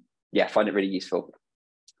 I find it really useful.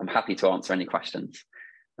 I'm happy to answer any questions.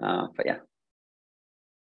 But yeah.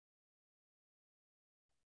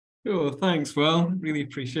 Cool, thanks. Well, really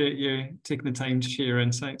appreciate you taking the time to share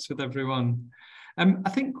insights with everyone. I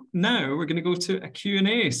think now we're going to go to a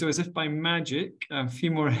Q&A. So as if by magic, a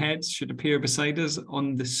few more heads should appear beside us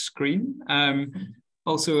on the screen.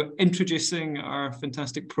 Also introducing our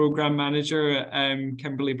fantastic program manager,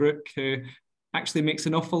 Kimberly Brooke, who actually makes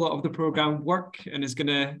an awful lot of the program work and is going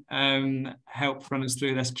to help run us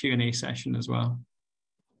through this Q&A session as well.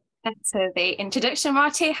 Thanks for the introduction,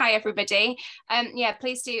 Marty. Hi, everybody.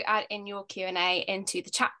 Please do add in your Q&A into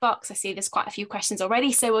the chat box. I see there's quite a few questions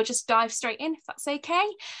already, so we'll just dive straight in, if that's okay.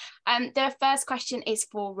 The first question is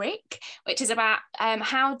for Rick, which is about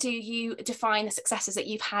how do you define the successes that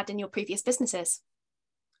you've had in your previous businesses?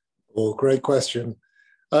 Oh, great question.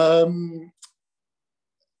 I'm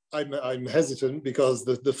hesitant because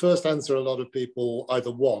the first answer a lot of people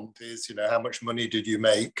either want is, you know, how much money did you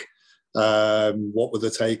make? What were the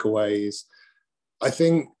takeaways? I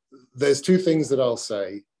think there's 2 things that I'll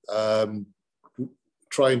say.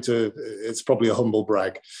 It's probably a humble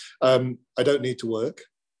brag. I don't need to work.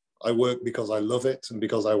 I work because I love it and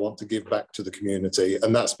because I want to give back to the community.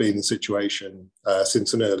 And that's been the situation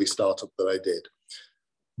since an early startup that I did.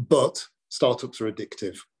 But startups are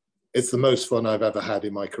addictive. It's the most fun I've ever had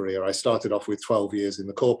in my career. I started off with 12 years in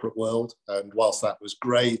the corporate world, and whilst that was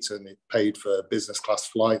great and it paid for business class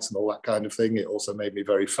flights and all that kind of thing, it also made me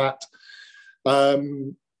very fat.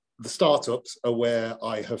 The startups are where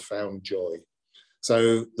I have found joy.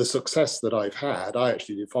 So the success that I've had, I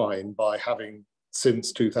actually define by having,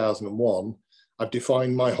 since 2001, I've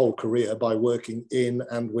defined my whole career by working in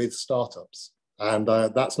and with startups. And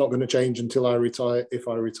that's not going to change until I retire, if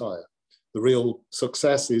I retire. The real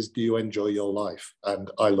success is, do you enjoy your life? And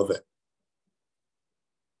I love it.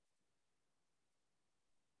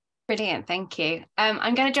 Brilliant, thank you.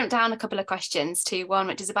 I'm going to jump down a couple of questions to one,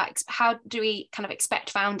 which is about how do we kind of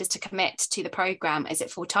expect founders to commit to the programme? Is it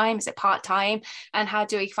full-time? Is it part-time? And how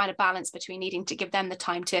do we find a balance between needing to give them the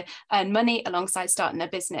time to earn money alongside starting their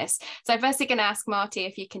business? So I'm firstly going to ask Marty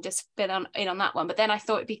if you can just fill in on that one. But then I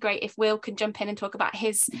thought it'd be great if Will can jump in and talk about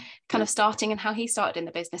his kind of starting and how he started in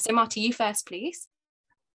the business. So Marty, you first, please.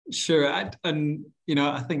 Sure, I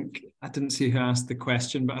think I didn't see who asked the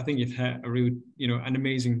question, but I think you've hit a real, an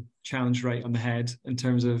amazing challenge right on the head in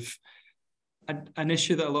terms of an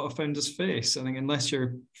issue that a lot of founders face. I think unless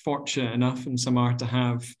you're fortunate enough, and some are, to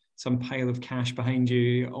have some pile of cash behind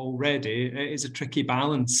you already, it is a tricky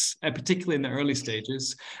balance, particularly in the early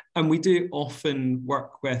stages. And we do often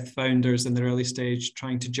work with founders in their early stage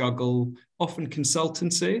trying to juggle often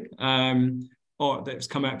consultancy, or that's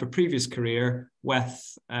come out of a previous career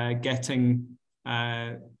with getting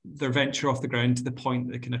their venture off the ground to the point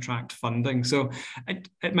that they can attract funding. So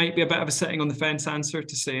it might be a bit of a sitting on the fence answer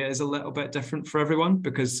to say it is a little bit different for everyone,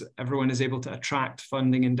 because everyone is able to attract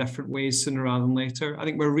funding in different ways sooner rather than later. I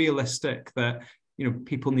think we're realistic that, you know,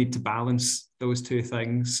 people need to balance those two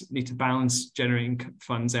things, need to balance generating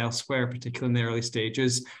funds elsewhere, particularly in the early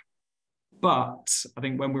stages. But I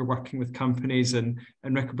think when we're working with companies, and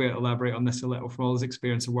Rick will be able to elaborate on this a little from all his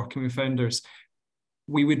experience of working with founders,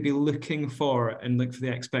 we would be looking for and look for the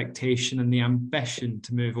expectation and the ambition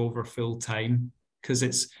to move over full time, because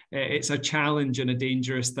it's a challenge and a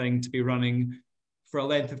dangerous thing to be running for a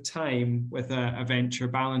length of time with a venture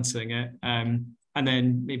balancing it, and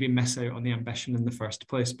then maybe miss out on the ambition in the first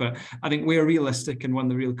place. But I think we're realistic, and one of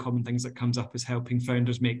the real common things that comes up is helping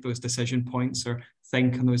founders make those decision points or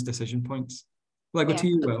think on those decision points. Well, I go to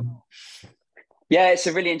you, Will. Yeah, it's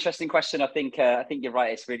a really interesting question. I think you're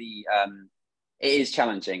right. It's really it is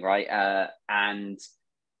challenging, right? And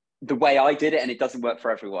the way I did it, and it doesn't work for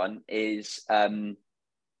everyone, is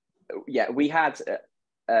we had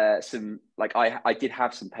some, like, I did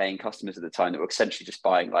have some paying customers at the time that were essentially just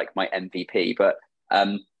buying like my MVP. But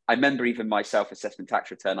I remember even my self-assessment tax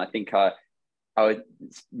return, I think I would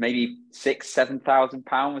maybe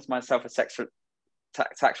 £6,000-7,000 was my self-assessment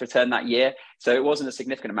tax return that year. So it wasn't a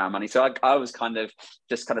significant amount of money. So I was kind of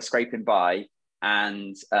scraping by,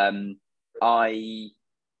 and to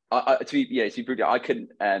be brutal, I couldn't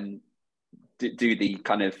do the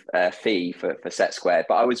kind of fee for SETsquared,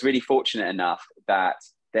 but I was really fortunate enough that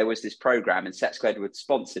there was this program, and SETsquared had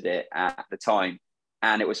sponsored it at the time,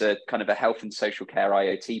 and it was a kind of a health and social care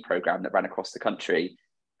IoT program that ran across the country,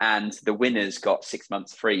 and the winners got 6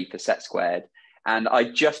 months free for SETsquared. And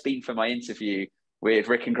I'd just been for my interview with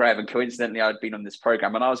Rick and Graham, and coincidentally I'd been on this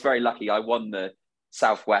program, and I was very lucky. I won the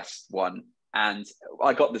Southwest one, and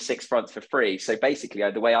I got the 6 months for free. So basically,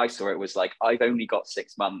 the way I saw it was like, I've only got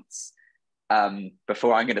 6 months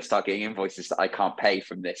before I'm going to start getting invoices that I can't pay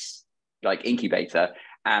from this like incubator.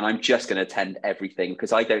 And I'm just going to attend everything,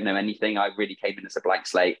 because I don't know anything. I really came in as a blank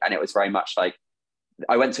slate. And it was very much like,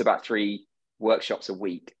 I went to about 3 workshops a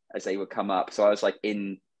week as they would come up. So I was like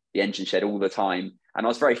in the engine shed all the time. And I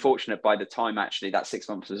was very fortunate, by the time actually that 6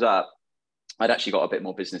 months was up, I'd actually got a bit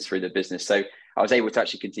more business through the business. So I was able to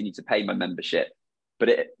actually continue to pay my membership. But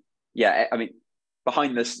I mean,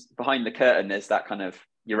 behind the curtain, there's that kind of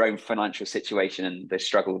your own financial situation and the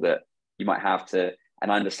struggle that you might have to,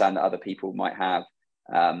 and I understand that other people might have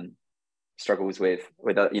struggles with,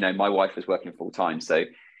 my wife was working full time. So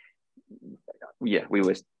yeah, we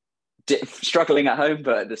were struggling at home,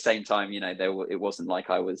 but at the same time, it wasn't like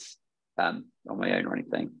I was on my own or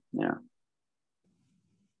anything. Yeah.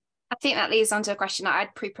 I think that leads on to a question that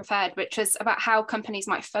I'd pre-prepared, which was about how companies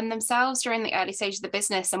might fund themselves during the early stage of the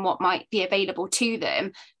business and what might be available to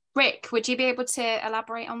them. Rick, would you be able to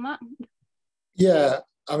elaborate on that? Yeah,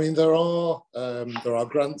 I mean, there are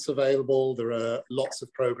grants available. There are lots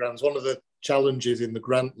of programs. One of the challenges in the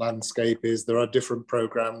grant landscape is there are different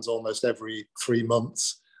programs almost every 3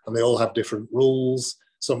 months, and they all have different rules.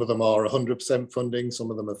 Some of them are 100% funding,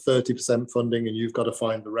 some of them are 30% funding, and you've got to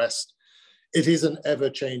find the rest. It is an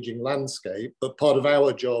ever-changing landscape, but part of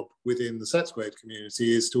our job within the SETsquared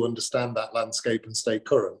community is to understand that landscape and stay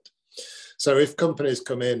current. So if companies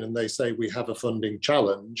come in and they say we have a funding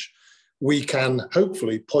challenge, we can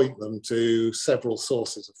hopefully point them to several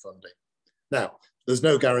sources of funding. Now, there's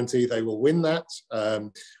no guarantee they will win that.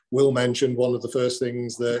 Will mentioned one of the first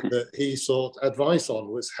things that he sought advice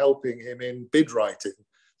on was helping him in bid writing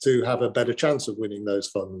to have a better chance of winning those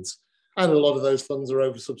funds. And a lot of those funds are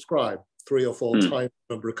oversubscribed, 3 or 4 times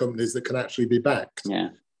the number of companies that can actually be backed. Yeah.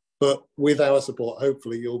 But with our support,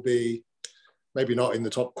 hopefully you'll be maybe not in the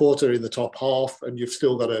top quarter, in the top half, and you've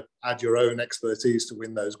still got to add your own expertise to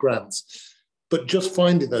win those grants. But just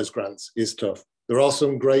finding those grants is tough. There are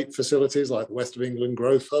some great facilities like the West of England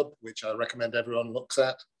Growth Hub, which I recommend everyone looks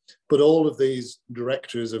at. But all of these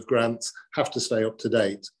directories of grants have to stay up to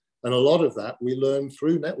date. And a lot of that we learn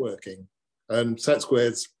through networking. And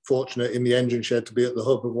SETsquared's fortunate in the engine shed to be at the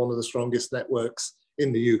hub of one of the strongest networks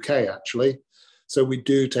in the UK, actually. So we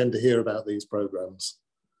do tend to hear about these programs.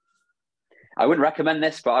 I wouldn't recommend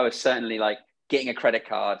this, but I was certainly like getting a credit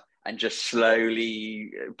card and just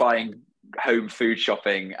slowly buying home food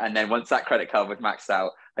shopping. And then once that credit card was maxed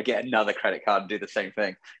out, I get another credit card and do the same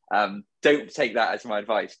thing. Don't take that as my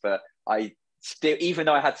advice, but I still, even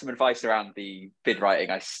though I had some advice around the bid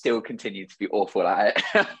writing, I still continued to be awful at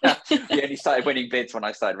it. We only started winning bids when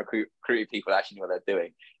I started recruiting people that actually knew what they're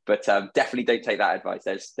doing. But definitely don't take that advice.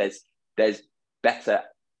 There's better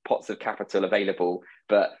pots of capital available,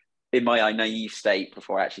 but in my naive state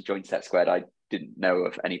before I actually joined SETsquared, I didn't know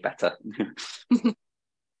of any better.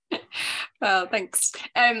 Well, thanks.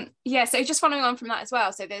 Yeah, so just following on from that as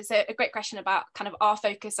well. So there's a great question about kind of our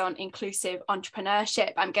focus on inclusive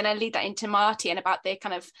entrepreneurship. I'm going to lead that into Marty and about the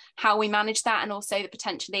kind of how we manage that, and also the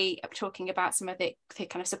potentially talking about some of the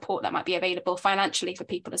kind of support that might be available financially for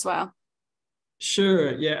people as well.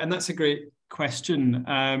 Sure, yeah, and that's a great question.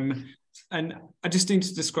 And I just need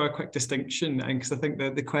to describe a quick distinction, because I think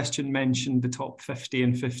that the question mentioned the top 50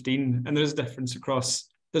 and 15, and there's a difference across.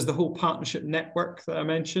 There's the whole partnership network that I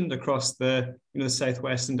mentioned across the, the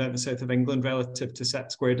southwest and down the south of England relative to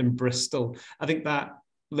SETsquared and Bristol. I think that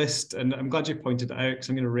list, and I'm glad you pointed it out because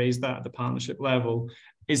I'm going to raise that at the partnership level,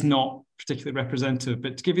 is not particularly representative.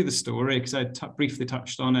 But to give you the story, because I briefly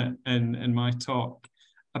touched on it in my talk,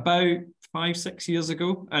 about 5-6 years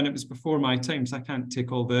ago, and it was before my time, so I can't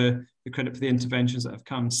take all the credit for the interventions that have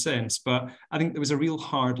come since, but I think there was a real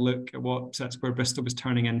hard look at what SETsquared Bristol was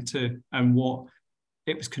turning into and what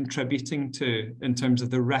it was contributing to in terms of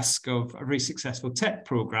the risk of a very successful tech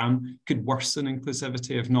program could worsen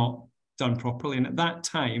inclusivity if not done properly. And at that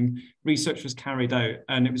time, research was carried out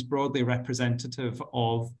and it was broadly representative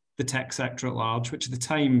of the tech sector at large, which at the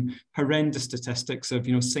time, horrendous statistics of,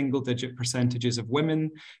 single-digit percentages of women,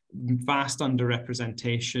 vast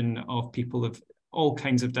underrepresentation of people of all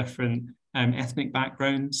kinds of different ethnic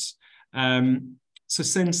backgrounds. So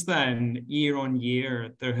since then, year on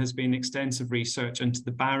year, there has been extensive research into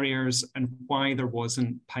the barriers and why there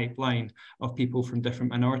wasn't pipeline of people from different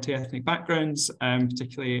minority ethnic backgrounds,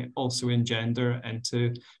 particularly also in gender,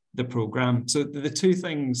 into the program. So the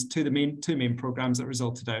two main programs that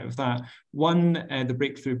resulted out of that. One, the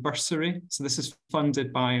Breakthrough Bursary. So this is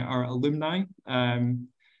funded by our alumni,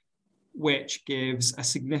 which gives a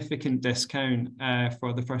significant discount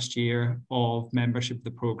for the first year of membership of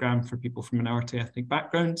the programme for people from minority ethnic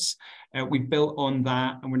backgrounds. We built on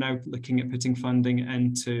that, and we're now looking at putting funding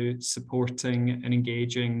into supporting and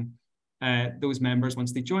engaging those members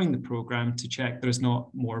once they join the programme to check there's not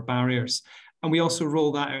more barriers. And we also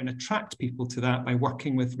roll that out and attract people to that by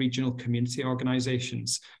working with regional community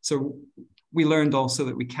organisations. So we learned also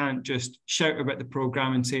that we can't just shout about the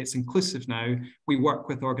programme and say it's inclusive now. We work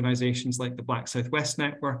with organisations like the Black Southwest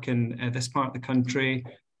Network in this part of the country,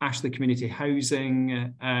 Ashley Community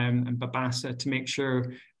Housing and Babasa, to make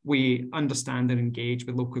sure we understand and engage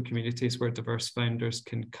with local communities where diverse founders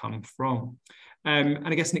can come from. And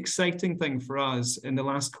I guess an exciting thing for us in the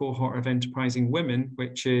last cohort of Enterprising Women,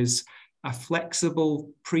 which is a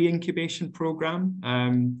flexible pre-incubation program,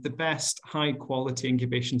 the best high quality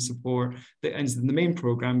incubation support that ends in the main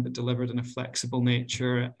program, but delivered in a flexible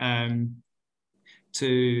nature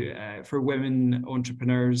for women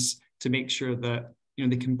entrepreneurs to make sure that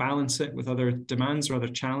they can balance it with other demands or other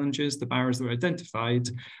challenges, the barriers that were identified.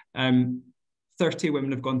 30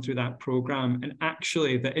 women have gone through that program, and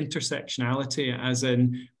actually the intersectionality, as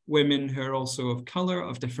in women who are also of colour,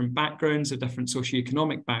 of different backgrounds, of different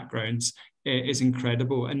socioeconomic backgrounds, is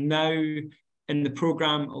incredible. And now in the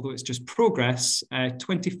programme, although it's just progress,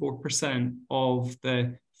 24% of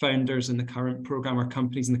the founders in the current programme, or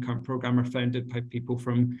companies in the current programme, are founded by people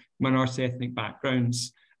from minority ethnic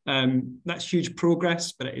backgrounds. That's huge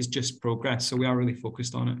progress, but it is just progress. So we are really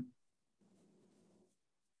focused on it.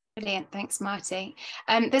 Brilliant, thanks, Marty.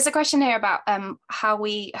 There's a question here about how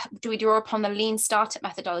we draw upon the lean startup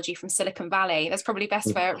methodology from Silicon Valley. That's probably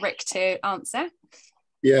best for Rick to answer.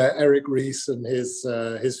 Yeah, Eric Ries and his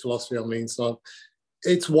philosophy on lean startup.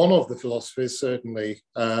 It's one of the philosophies, certainly.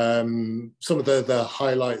 Some of the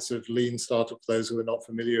highlights of lean startup, for those who are not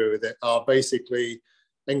familiar with it, are basically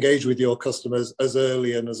engage with your customers as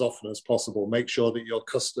early and as often as possible. Make sure that your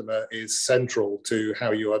customer is central to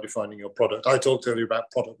how you are defining your product. I talked earlier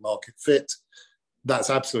about product market fit.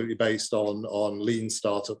 That's absolutely based on lean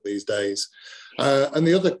startup these days. And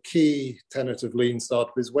the other key tenet of lean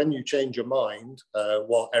startup is when you change your mind,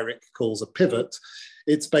 what Eric calls a pivot,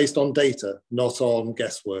 it's based on data, not on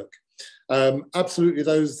guesswork. Absolutely,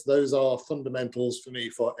 those are fundamentals for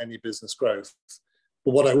me for any business growth.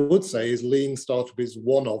 But what I would say is lean startup is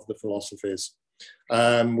one of the philosophies.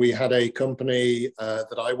 We had a company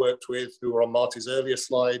that I worked with who were on Marty's earlier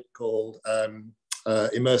slide called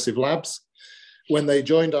Immersive Labs. When they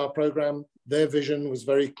joined our program, their vision was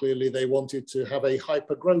very clearly they wanted to have a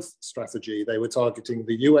hyper growth strategy. They were targeting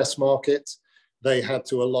the US market. They had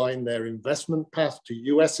to align their investment path to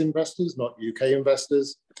US investors, not UK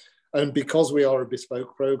investors. And because we are a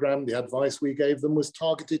bespoke program, the advice we gave them was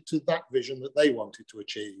targeted to that vision that they wanted to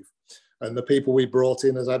achieve. And the people we brought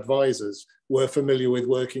in as advisors were familiar with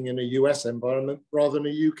working in a US environment rather than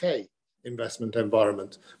a UK investment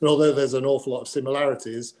environment. And although there's an awful lot of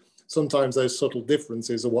similarities, sometimes those subtle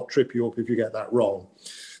differences are what trip you up if you get that wrong.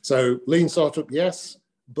 So lean startup, yes,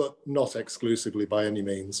 but not exclusively by any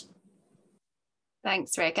means.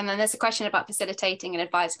 Thanks, Rick. And then there's a question about facilitating and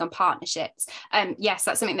advising on partnerships. Yes,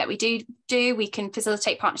 that's something that we do. We can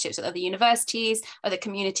facilitate partnerships with other universities, other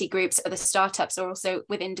community groups, other startups, or also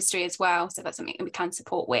with industry as well. So that's something that we can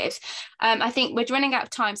support with. I think we're running out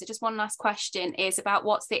of time. So just one last question is about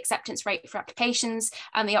what's the acceptance rate for applications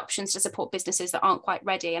and the options to support businesses that aren't quite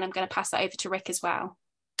ready. And I'm going to pass that over to Rick as well.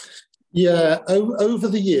 Yeah, over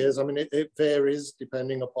the years, I mean, it varies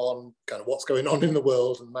depending upon kind of what's going on in the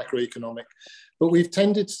world and macroeconomic, but we've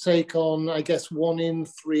tended to take on, I guess, 1 in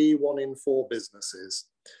 3, 1 in 4 businesses.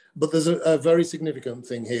 But there's a very significant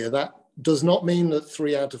thing here. That does not mean that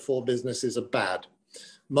 3 out of 4 businesses are bad.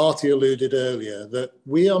 Marty alluded earlier that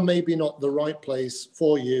we are maybe not the right place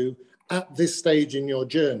for you at this stage in your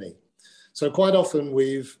journey. So quite often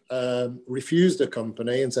we've refused a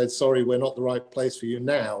company and said, sorry, we're not the right place for you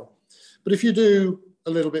now. But if you do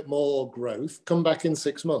a little bit more growth, come back in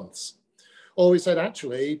 6 months. Or we said,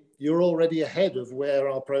 actually, you're already ahead of where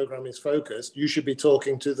our program is focused. You should be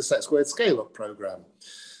talking to the SETsquared Scale-Up program.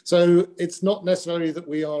 So it's not necessarily that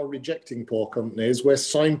we are rejecting poor companies. We're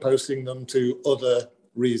signposting them to other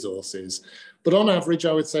resources. But on average,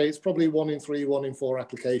 I would say it's probably 1 in 3, 1 in 4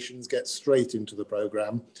 applications get straight into the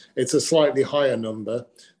program. It's a slightly higher number.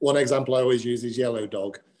 One example I always use is Yellow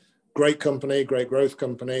Dog. Great company, great growth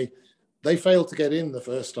company. They failed to get in the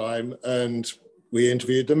first time and we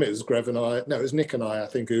interviewed them. It was it was Nick and I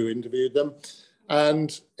think, who interviewed them.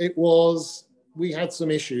 And we had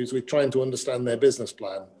some issues with trying to understand their business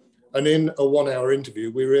plan. And in a 1-hour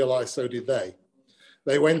interview, we realized so did they.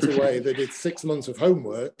 They went away, they did 6 months of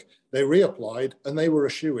homework, they reapplied, and they were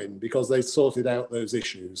a shoo-in because they sorted out those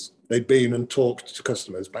issues. They'd been and talked to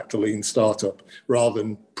customers, back to lean startup, rather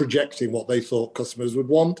than projecting what they thought customers would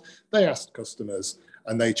want. They asked customers.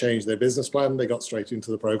 And they changed their business plan. They got straight into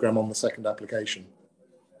the program on the second application.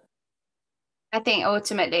 I think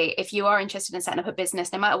ultimately, if you are interested in setting up a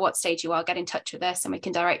business, no matter what stage you are, get in touch with us and we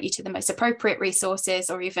can direct you to the most appropriate resources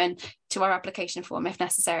or even to our application form if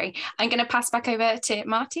necessary. I'm going to pass back over to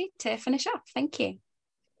Marty to finish off. Thank you.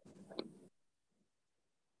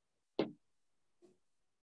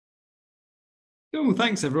 Oh,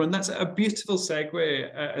 thanks, everyone. That's a beautiful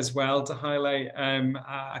segue as well to highlight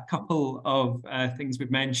a couple of things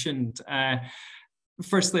we've mentioned.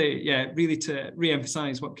 Firstly, really to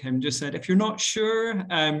re-emphasize what Kim just said. If you're not sure,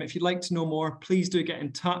 if you'd like to know more, please do get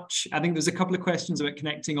in touch. I think there's a couple of questions about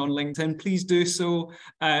connecting on LinkedIn. Please do so.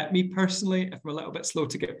 Me personally, if I'm a little bit slow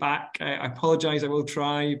to get back, I apologize, I will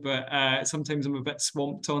try, but sometimes I'm a bit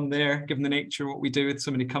swamped on there, given the nature of what we do with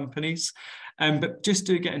so many companies. But just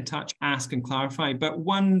do get in touch, ask and clarify. But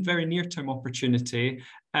one very near-term opportunity,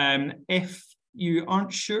 if you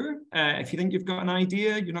aren't sure, if you think you've got an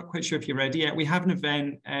idea, you're not quite sure if you're ready yet, we have an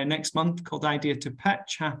event next month called Idea to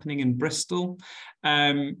Pitch happening in Bristol.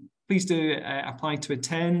 Please do apply to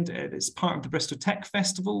attend. It's part of the Bristol Tech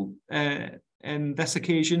Festival in this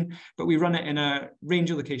occasion, but we run it in a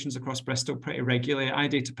range of locations across Bristol pretty regularly.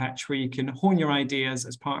 Idea to Pitch, where you can hone your ideas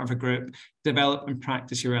as part of a group, develop and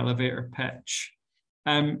practice your elevator pitch.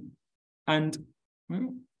 And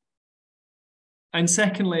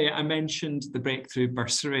secondly, I mentioned the Breakthrough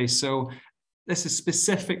Bursary. So this is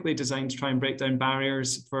specifically designed to try and break down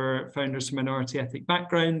barriers for founders from minority ethnic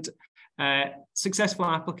background. Successful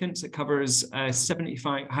applicants, it covers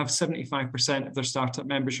 75% of their startup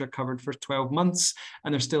membership covered for 12 months,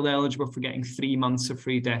 and they're still eligible for getting 3 months of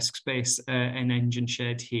free desk space in Engine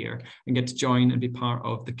Shed here and get to join and be part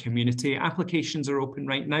of the community. Applications are open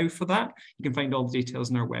right now for that. You can find all the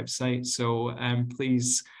details on our website. So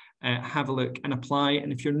please have a look and apply.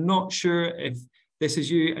 And if you're not sure if this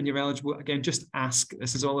is you and you're eligible, again, just ask.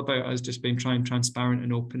 This is all about us just being transparent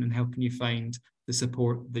and open and helping you find the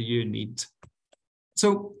support that you need.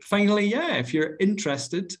 So finally, if you're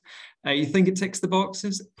interested, you think it ticks the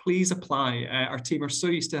boxes, please apply. Our team are so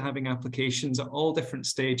used to having applications at all different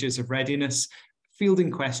stages of readiness, fielding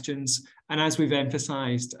questions. And as we've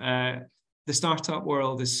emphasized, the startup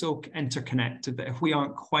world is so interconnected that if we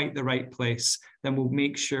aren't quite the right place, then we'll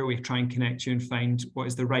make sure we try and connect you and find what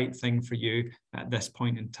is the right thing for you at this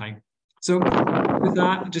point in time. So with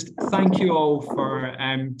that, just thank you all for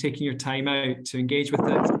taking your time out to engage with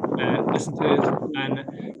it, listen to it,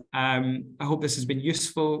 and I hope this has been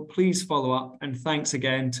useful. Please follow up, and thanks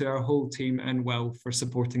again to our whole team and Will for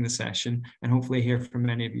supporting the session, and hopefully hear from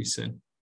many of you soon.